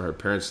Austin where her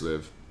parents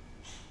live.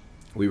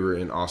 We were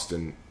in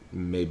Austin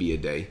maybe a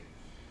day,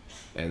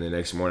 and the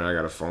next morning I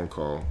got a phone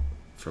call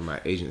from my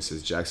agent that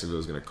says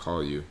Jacksonville's going to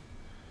call you,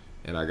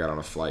 and I got on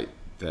a flight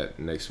that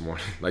next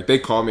morning. Like, they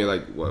called me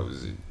like, what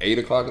was it, 8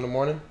 o'clock in the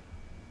morning,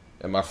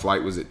 and my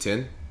flight was at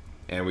 10,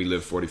 and we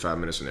lived 45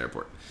 minutes from the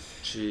airport.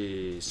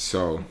 Jeez.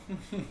 So,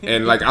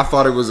 and like, I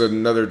thought it was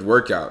another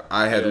workout.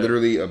 I had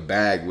literally a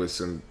bag with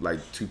some, like,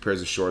 2 pairs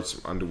of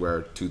shorts,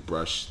 underwear,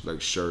 toothbrush,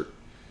 like, shirt.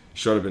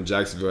 Showed up in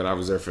Jacksonville, and I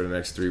was there for the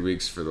next 3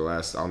 weeks for the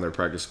last on their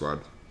practice squad.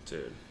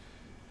 Dude.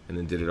 And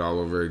then did it all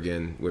over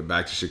again. Went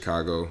back to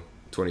Chicago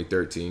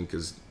 2013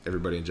 because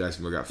everybody in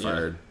Jacksonville got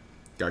fired.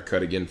 Got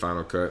cut again,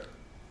 final cut.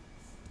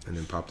 And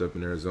then popped up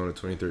in Arizona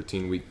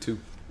 2013, week 2.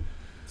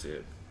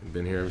 Dude. And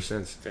been here ever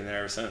since. Been there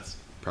ever since.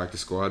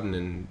 Practice squad and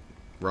then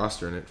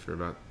rostering it for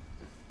about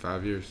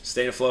 5 years.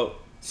 Staying afloat.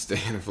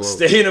 Staying afloat.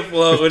 Staying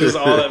afloat, which is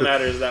all that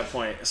matters at that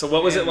point. So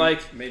what was it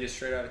like? Made it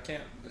straight out of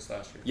camp this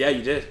last year. Yeah,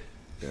 you did.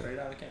 Straight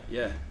out of camp.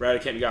 Yeah, right out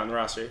of camp, you got on the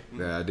roster.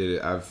 Yeah, I did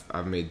it.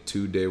 I've made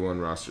 2 day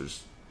 1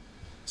 rosters.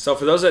 So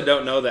for those that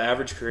don't know, the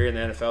average career in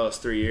the NFL is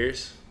 3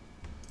 years.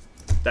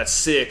 That's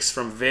 6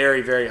 from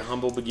very, very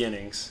humble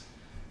beginnings.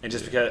 And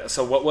just because,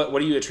 so what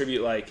do you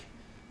attribute, like,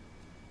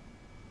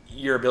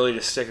 your ability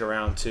to stick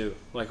around to?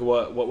 Like,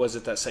 what was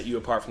it that set you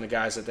apart from the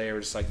guys that they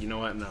were just like, you know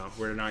what, no,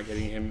 we're not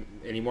getting him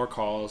any more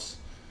calls.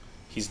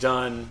 He's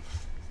done.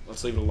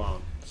 Let's leave it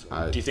alone.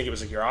 So, do you think it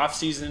was like your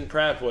off-season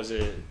prep? Was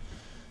it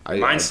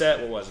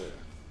mindset? What was it?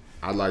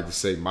 I'd like to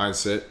say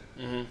mindset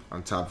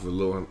on top of a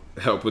little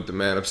help with the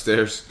man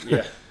upstairs.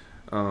 Yeah.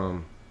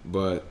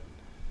 But,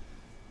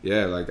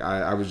 yeah, like,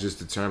 I was just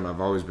determined.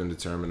 I've always been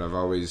determined. I've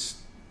always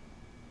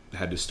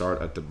had to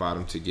start at the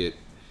bottom to get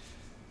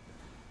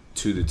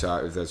to the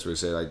top, if that's what I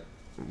say. Like,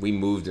 we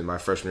moved in my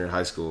freshman year of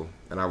high school,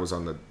 and I was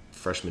on the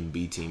freshman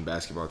B team,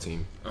 basketball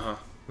team.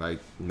 Like,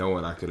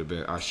 knowing I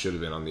should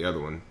have been on the other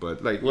one,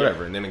 but, like,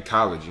 whatever. And then in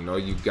college,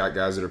 you got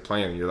guys that are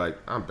playing, and you're like,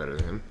 I'm better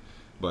than him,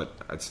 but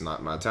it's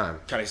not my time.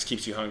 Kind of just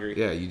keeps you hungry.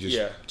 Yeah, you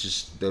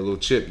just that little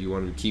chip. You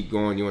want to keep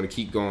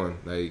going.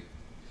 Like,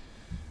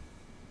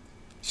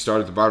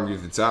 start at the bottom, get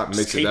to the top,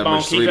 makes it that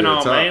much sweeter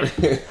at the top.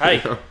 Man. Hey,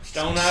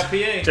 Stone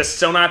IPA. Just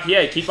Stone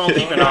IPA. Keep on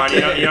keeping on.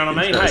 You know what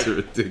I mean? That's hey.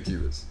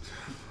 ridiculous.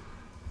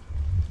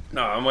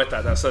 No, I'm with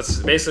that. So it's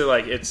basically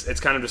like it's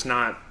kind of just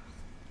not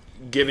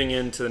giving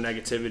in to the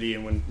negativity,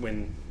 and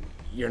when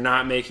you're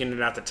not making it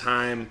at the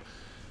time,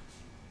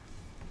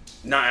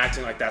 not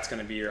acting like that's going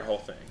to be your whole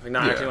thing. Like,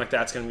 not acting like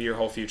that's going to be your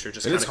whole future.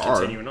 Just kind of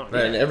continuing on.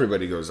 And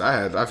everybody goes.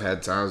 I've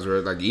had times where,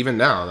 like, even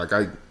now,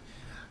 like,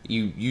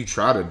 you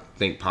try to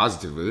think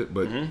positive with it,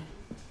 but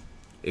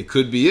it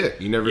could be it.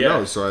 You never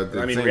know. So at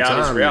the same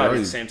time, reality at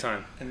the same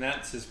time. And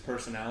that's his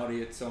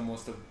personality. It's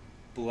almost a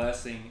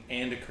blessing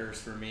and a curse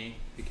for me,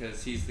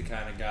 because he's the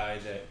kind of guy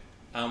that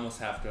I almost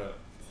have to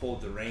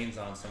hold the reins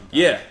on sometimes.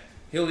 Yeah.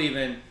 He'll be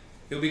going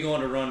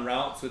to run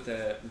routes with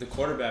the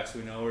quarterbacks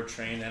we know are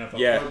trained NFL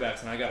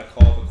quarterbacks, and I got to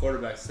call the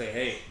quarterbacks and say,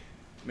 hey,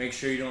 make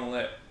sure you don't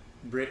let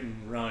Brittan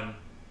run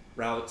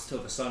routes till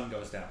the sun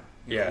goes down.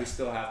 We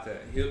still have to,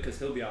 because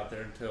he'll be out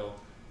there until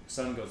the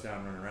sun goes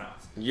down running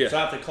routes. Yeah. So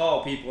I have to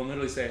call people and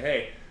literally say,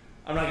 hey,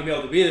 I'm not going to be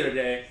able to be there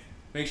today.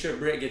 Make sure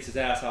Britt gets his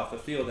ass off the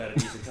field at a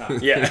decent time.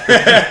 Yeah.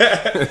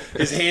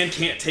 His hand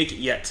can't take it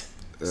yet.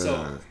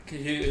 So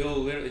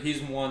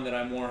he's one that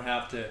I more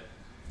have to,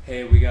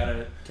 hey, we got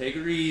to take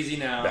her easy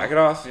now. Back it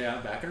off.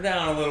 Yeah, back her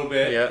down a little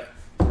bit. Yeah.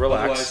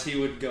 Relax. Otherwise, he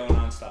would go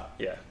nonstop.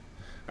 Yeah.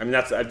 I mean,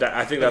 I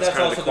think that's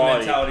kind also of the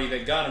quality. Mentality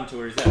that got him to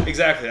where he's at.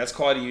 Exactly. That's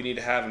quality you need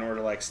to have in order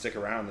to, like, stick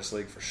around this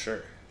league for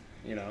sure.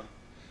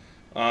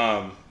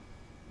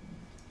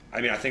 I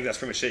mean, I think that's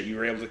pretty much it. You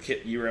were able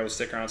to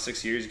stick around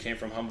 6 years. You came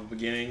from humble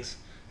beginnings.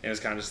 It was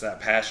kind of just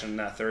that passion and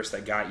that thirst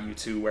that got you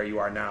to where you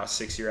are now,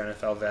 6-year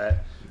NFL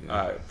vet.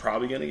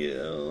 Probably going to get,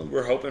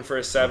 we're hoping for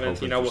a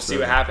 7th. We'll see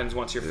what happens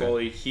once you're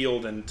fully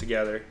healed and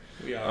together.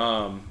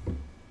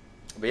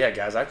 But yeah,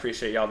 guys, I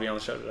appreciate y'all being on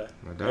the show today.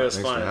 No doubt. It was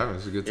Thanks fun. for having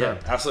us. It was a good time.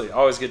 Yeah, absolutely.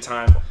 Always a good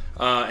time.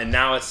 And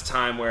now it's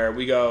time where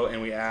we go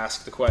and we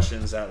ask the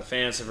questions that the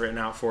fans have written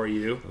out for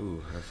you.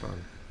 Ooh, have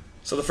fun.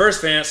 So the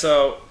first fan,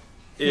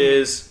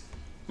 is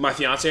my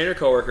fiance and her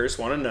coworkers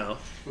want to know.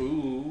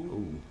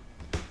 Ooh.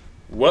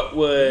 What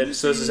would,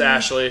 so this is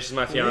Ashley, she's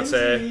my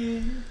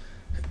fiance.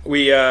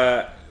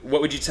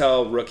 What would you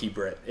tell rookie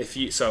Britt?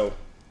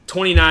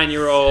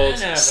 29-year-old,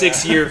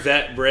 6-year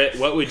vet Britt,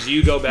 what would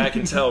you go back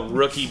and tell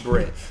rookie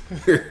Britt?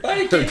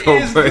 Like, it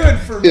is good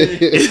for me.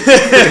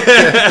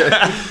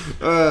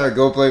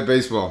 Go play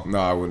baseball. No,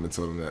 I wouldn't have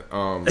told him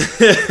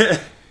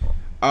that.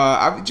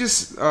 I would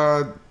just,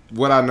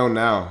 what I know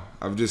now,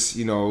 I'm just,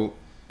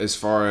 as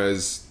far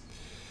as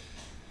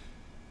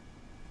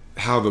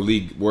how the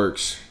league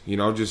works. You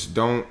know, just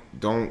don't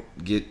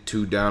get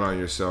too down on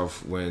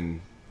yourself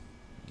when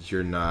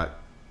you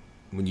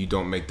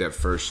don't make that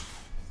first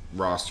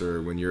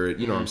roster, when you're,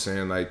 you know what I'm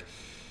saying? Like,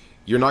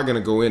 you're not going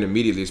to go in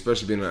immediately,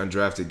 especially being an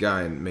undrafted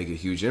guy, and make a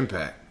huge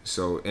impact.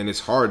 So, and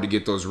it's hard to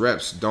get those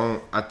reps.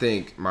 I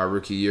think my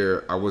rookie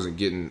year, I wasn't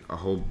getting a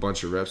whole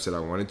bunch of reps that I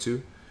wanted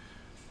to.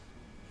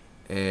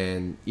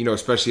 And, you know,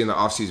 especially in the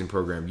off-season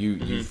program,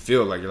 you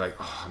feel like you're like,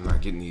 oh, I'm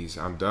not getting these.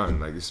 I'm done.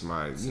 Like, this is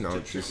my, you know.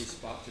 It's a tricky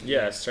spot to be.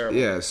 Yeah, it's terrible.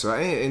 Yeah, so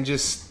and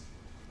just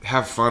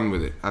have fun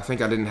with it. I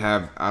think I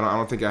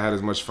don't think I had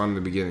as much fun in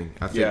the beginning.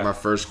 I think my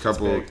first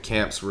couple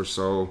camps were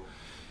so,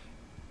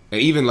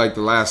 and even like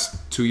the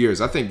last 2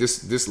 years, I think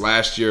this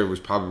last year was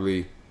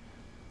probably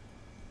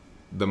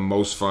the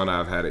most fun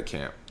I've had at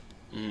camp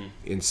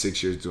in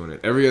 6 years doing it.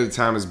 Every other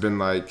time has been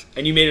like.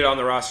 And you made it on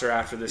the roster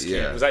after this camp.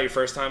 Yeah. Was that your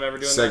first time ever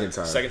doing Second that?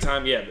 time. Second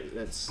time, yeah.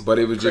 But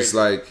it was crazy. just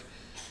like,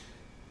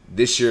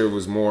 this year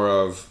was more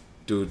of,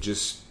 dude,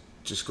 just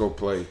go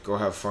play, go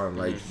have fun.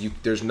 Like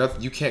there's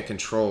nothing, you can't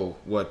control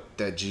what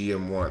that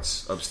GM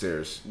wants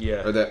upstairs,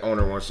 or that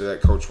owner wants, or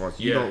that coach wants.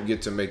 You don't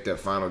get to make that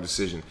final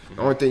decision.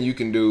 The only thing you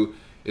can do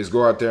is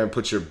go out there and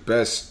put your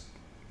best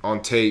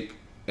on tape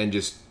and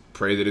just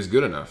pray that it's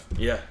good enough.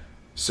 Yeah.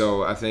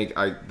 So I think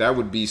that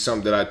would be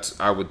something that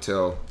I would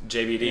tell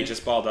JBD,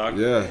 just ball, dog.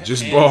 Yeah,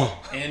 just ball.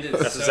 And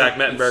That's what Zach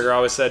Mettenberger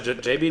always said.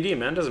 JBD,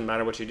 man, doesn't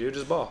matter what you do,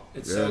 just ball.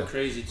 It's so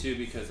crazy too,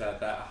 because at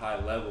that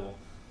high level,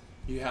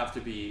 you have to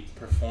be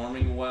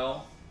performing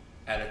well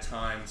at a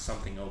time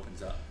something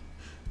opens up.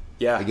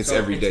 Yeah. Like it's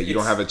every day. You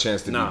don't have a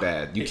chance to be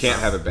bad. You can't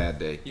have a bad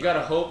day. You got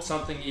to hope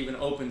something even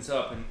opens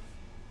up, and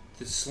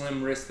the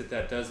slim risk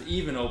that does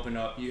even open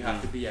up, you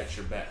have to be at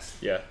your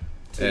best. Yeah.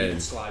 To even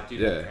slide through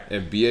that crack.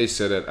 And BA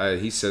said that.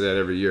 He said that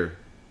every year.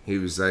 He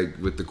was like,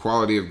 with the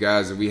quality of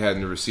guys that we had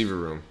in the receiver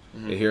room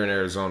here in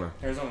Arizona.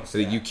 So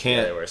you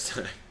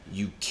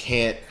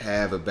can't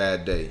have a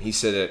bad day. He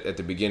said it at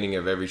the beginning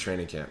of every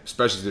training camp,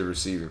 especially the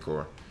receiving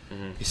corps.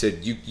 He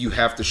said you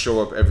have to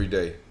show up every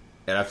day,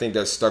 and I think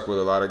that stuck with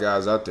a lot of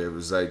guys out there. It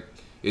was like,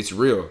 it's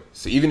real.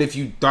 So even if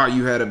you thought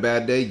you had a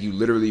bad day, you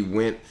literally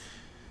went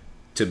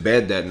to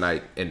bed that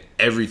night, and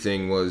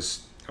everything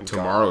was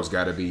tomorrow's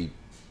got to be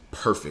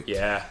perfect.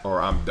 Yeah.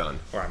 Or I'm done.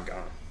 Or I'm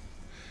gone.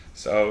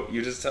 So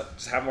you just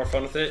have more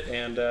fun with it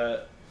and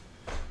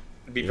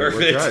be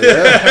perfect.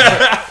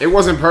 It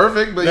wasn't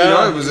perfect, but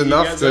it was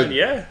enough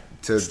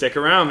to stick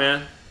around,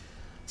 man.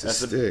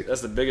 That's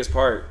the biggest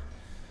part.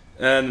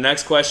 And the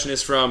next question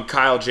is from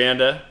Kyle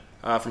Janda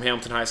from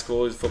Hamilton High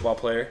School. He's a football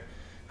player.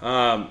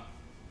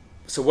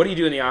 So what do you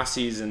do in the off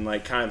season,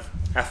 like kind of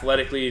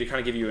athletically, to kind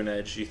of give you an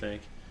edge, you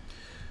think?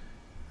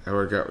 I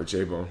work out with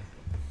J-Bone.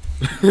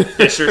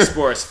 Fisher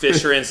Sports,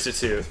 Fisher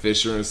Institute.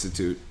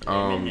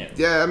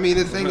 Yeah, I mean,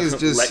 the thing is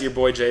just... Let your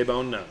boy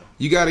J-Bone know.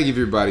 You got to give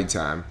your body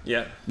time.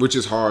 Yeah. Which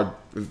is hard.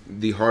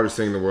 The hardest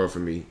thing in the world for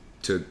me,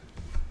 to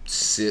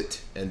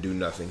sit and do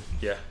nothing.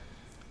 Yeah.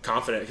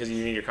 Confident, because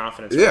you need your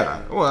confidence. Yeah.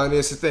 Right? Well, and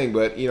it's the thing,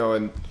 but,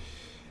 and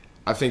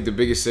I think the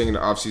biggest thing in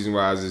the off-season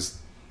wise is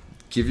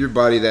give your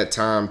body that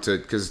time to...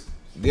 Because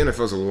the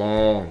NFL is a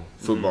long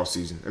football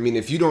season. I mean,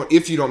 if you don't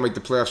make the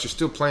playoffs, you're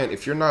still playing.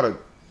 If you're not a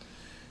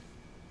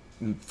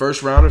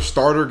first rounder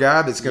starter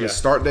guy that's going to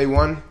start day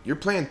one, you're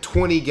playing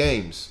 20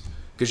 games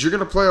because you're going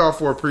to play all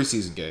 4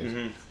 preseason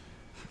games,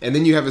 and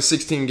then you have a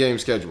 16 game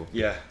schedule.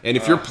 Yeah, and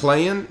if you're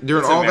playing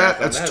during all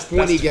that's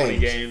 20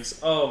 games.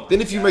 Oh, then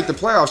if you make the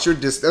playoffs,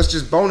 that's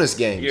just bonus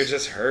games. You're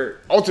just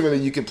hurt. Ultimately,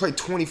 you can play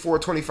 24,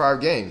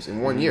 25 games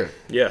in 1 year.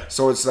 Yeah.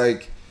 So it's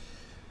like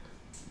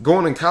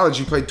going in college,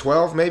 you play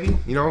 12 maybe,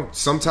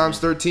 sometimes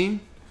 13.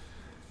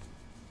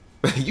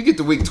 You get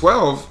to week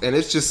 12, and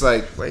it's just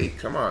like, wait,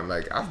 come on.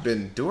 Like, I've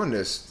been doing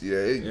this.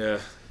 Yeah.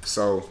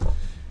 So,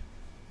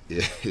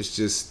 it's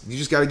just, you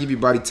just got to give your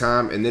body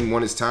time, and then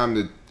when it's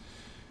time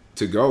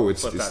to go,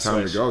 it's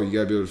time to go. You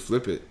got to be able to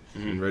flip it.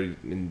 And ready.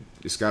 And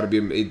it's got to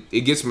be,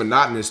 it gets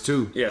monotonous,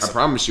 too. Yes. I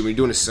promise you, when you're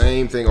doing the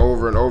same thing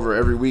over and over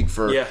every week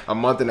for a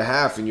month and a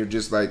half, and you're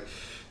just like,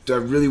 do I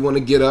really want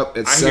to get up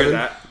at 7? I hear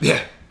that.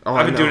 Yeah. Oh,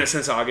 I've been doing it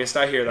since August.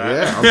 I hear that.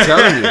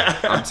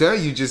 Yeah, I'm telling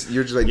you. You're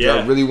just like, do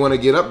I really want to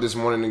get up this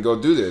morning and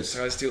go do this?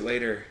 So let's do it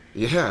later.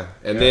 Yeah,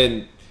 and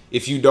then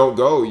if you don't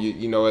go,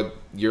 you know what?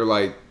 You're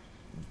like,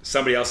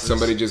 somebody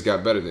just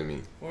got better than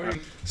me.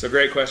 So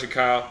great question,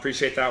 Kyle.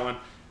 Appreciate that one.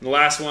 And the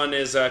last one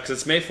is because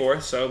it's May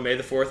 4th, so May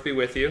the 4th be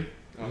with you.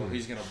 Oh,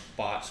 he's gonna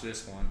botch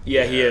this one.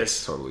 Yeah, he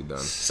is totally done.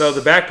 So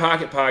the Back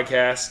Pocket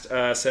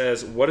Podcast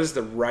says, what is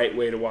the right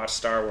way to watch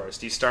Star Wars?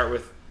 Do you start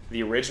with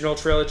the original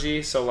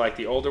trilogy, so like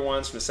the older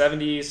ones from the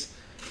 70s,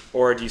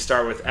 or do you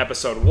start with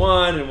episode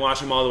 1 and watch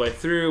them all the way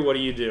through? What do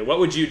you do? What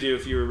would you do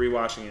if you were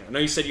rewatching it? I know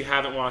you said you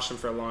haven't watched them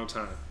for a long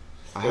time.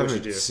 I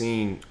haven't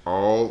seen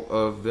all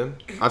of them.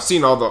 I've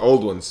seen all the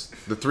old ones,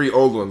 the 3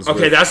 old ones.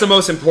 Okay, that's the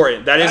most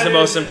important. That is the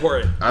most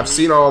important. I've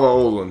seen all the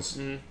old ones.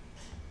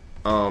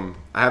 I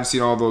haven't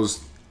seen all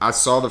those. I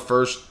saw the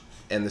first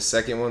and the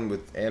second one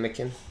with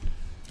Anakin.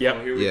 Yep.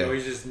 Oh, here we Yeah. go.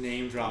 He's just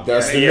name dropping.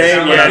 That's the Yeah,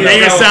 name. yeah,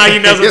 name is how he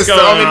knows what's It's the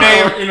going only on.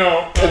 name. You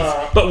know,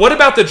 But what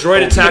about the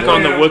droid attack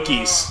on the yeah.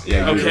 Wookiees?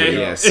 Yeah, Okay.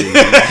 Yeah, see.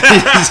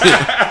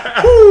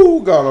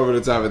 Woo, gone over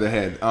the top of the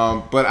head.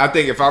 But I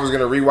think if I was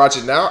gonna rewatch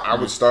it now, I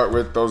would start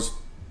with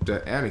the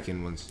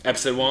Anakin ones,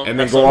 Episode 1. and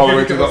then go all the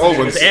way to the old The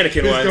ones.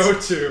 Anakin his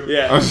ones. go-to.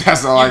 Yeah.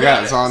 That's all I You got.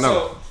 it. That's all I know.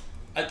 So,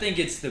 I think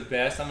it's the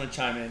best. I'm gonna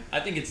chime in. I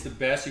think it's the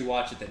best you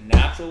watch it the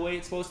natural way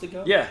it's supposed to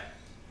go. Yeah.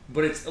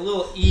 But it's a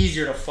little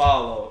easier to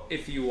follow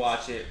if you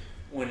watch it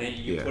when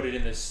you Yeah. put it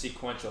in the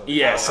sequential.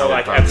 Yeah, so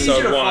like Easier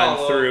episode to 1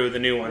 follow. through the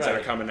new ones that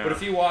Right. are coming out. But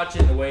if you watch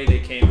it the way they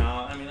came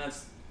out, I mean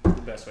that's the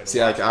best way to See,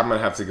 watch I'm gonna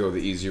have to go the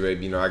easy way.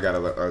 You know, I gotta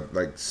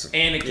like. it.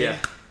 Anakin. Yeah.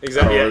 I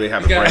Exactly. don't really Yeah.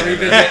 have He's a got to brain.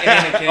 revisit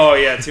Anakin. Oh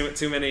yeah,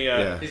 too many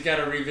Yeah. He's got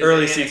to revisit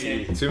early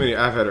Anakin. CTE. Too many.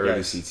 I've had early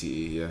Yes.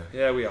 CTE. Yeah,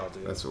 Yeah, we all do.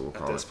 That's what we'll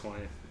call at this it. point.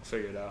 We'll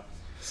figure it out.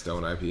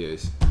 Stone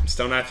IPAs.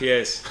 Stone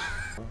IPAs.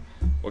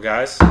 Well,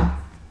 guys,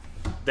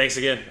 thanks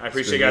again. I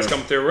appreciate you been guys real.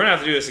 coming through. We're gonna have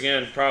to do this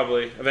again,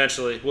 probably,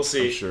 eventually. We'll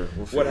see. I'm sure.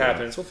 We'll what figure it out.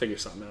 happens. We'll figure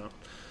something out.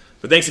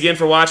 But thanks again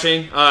for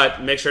watching.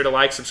 Make sure to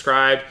like,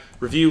 subscribe,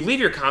 review,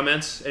 leave your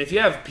comments, and if you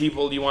have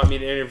people you want me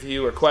to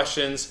interview or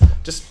questions,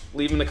 just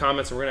leave them in the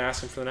comments, and we're gonna ask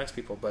them for the next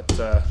people. But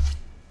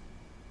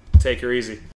take her easy.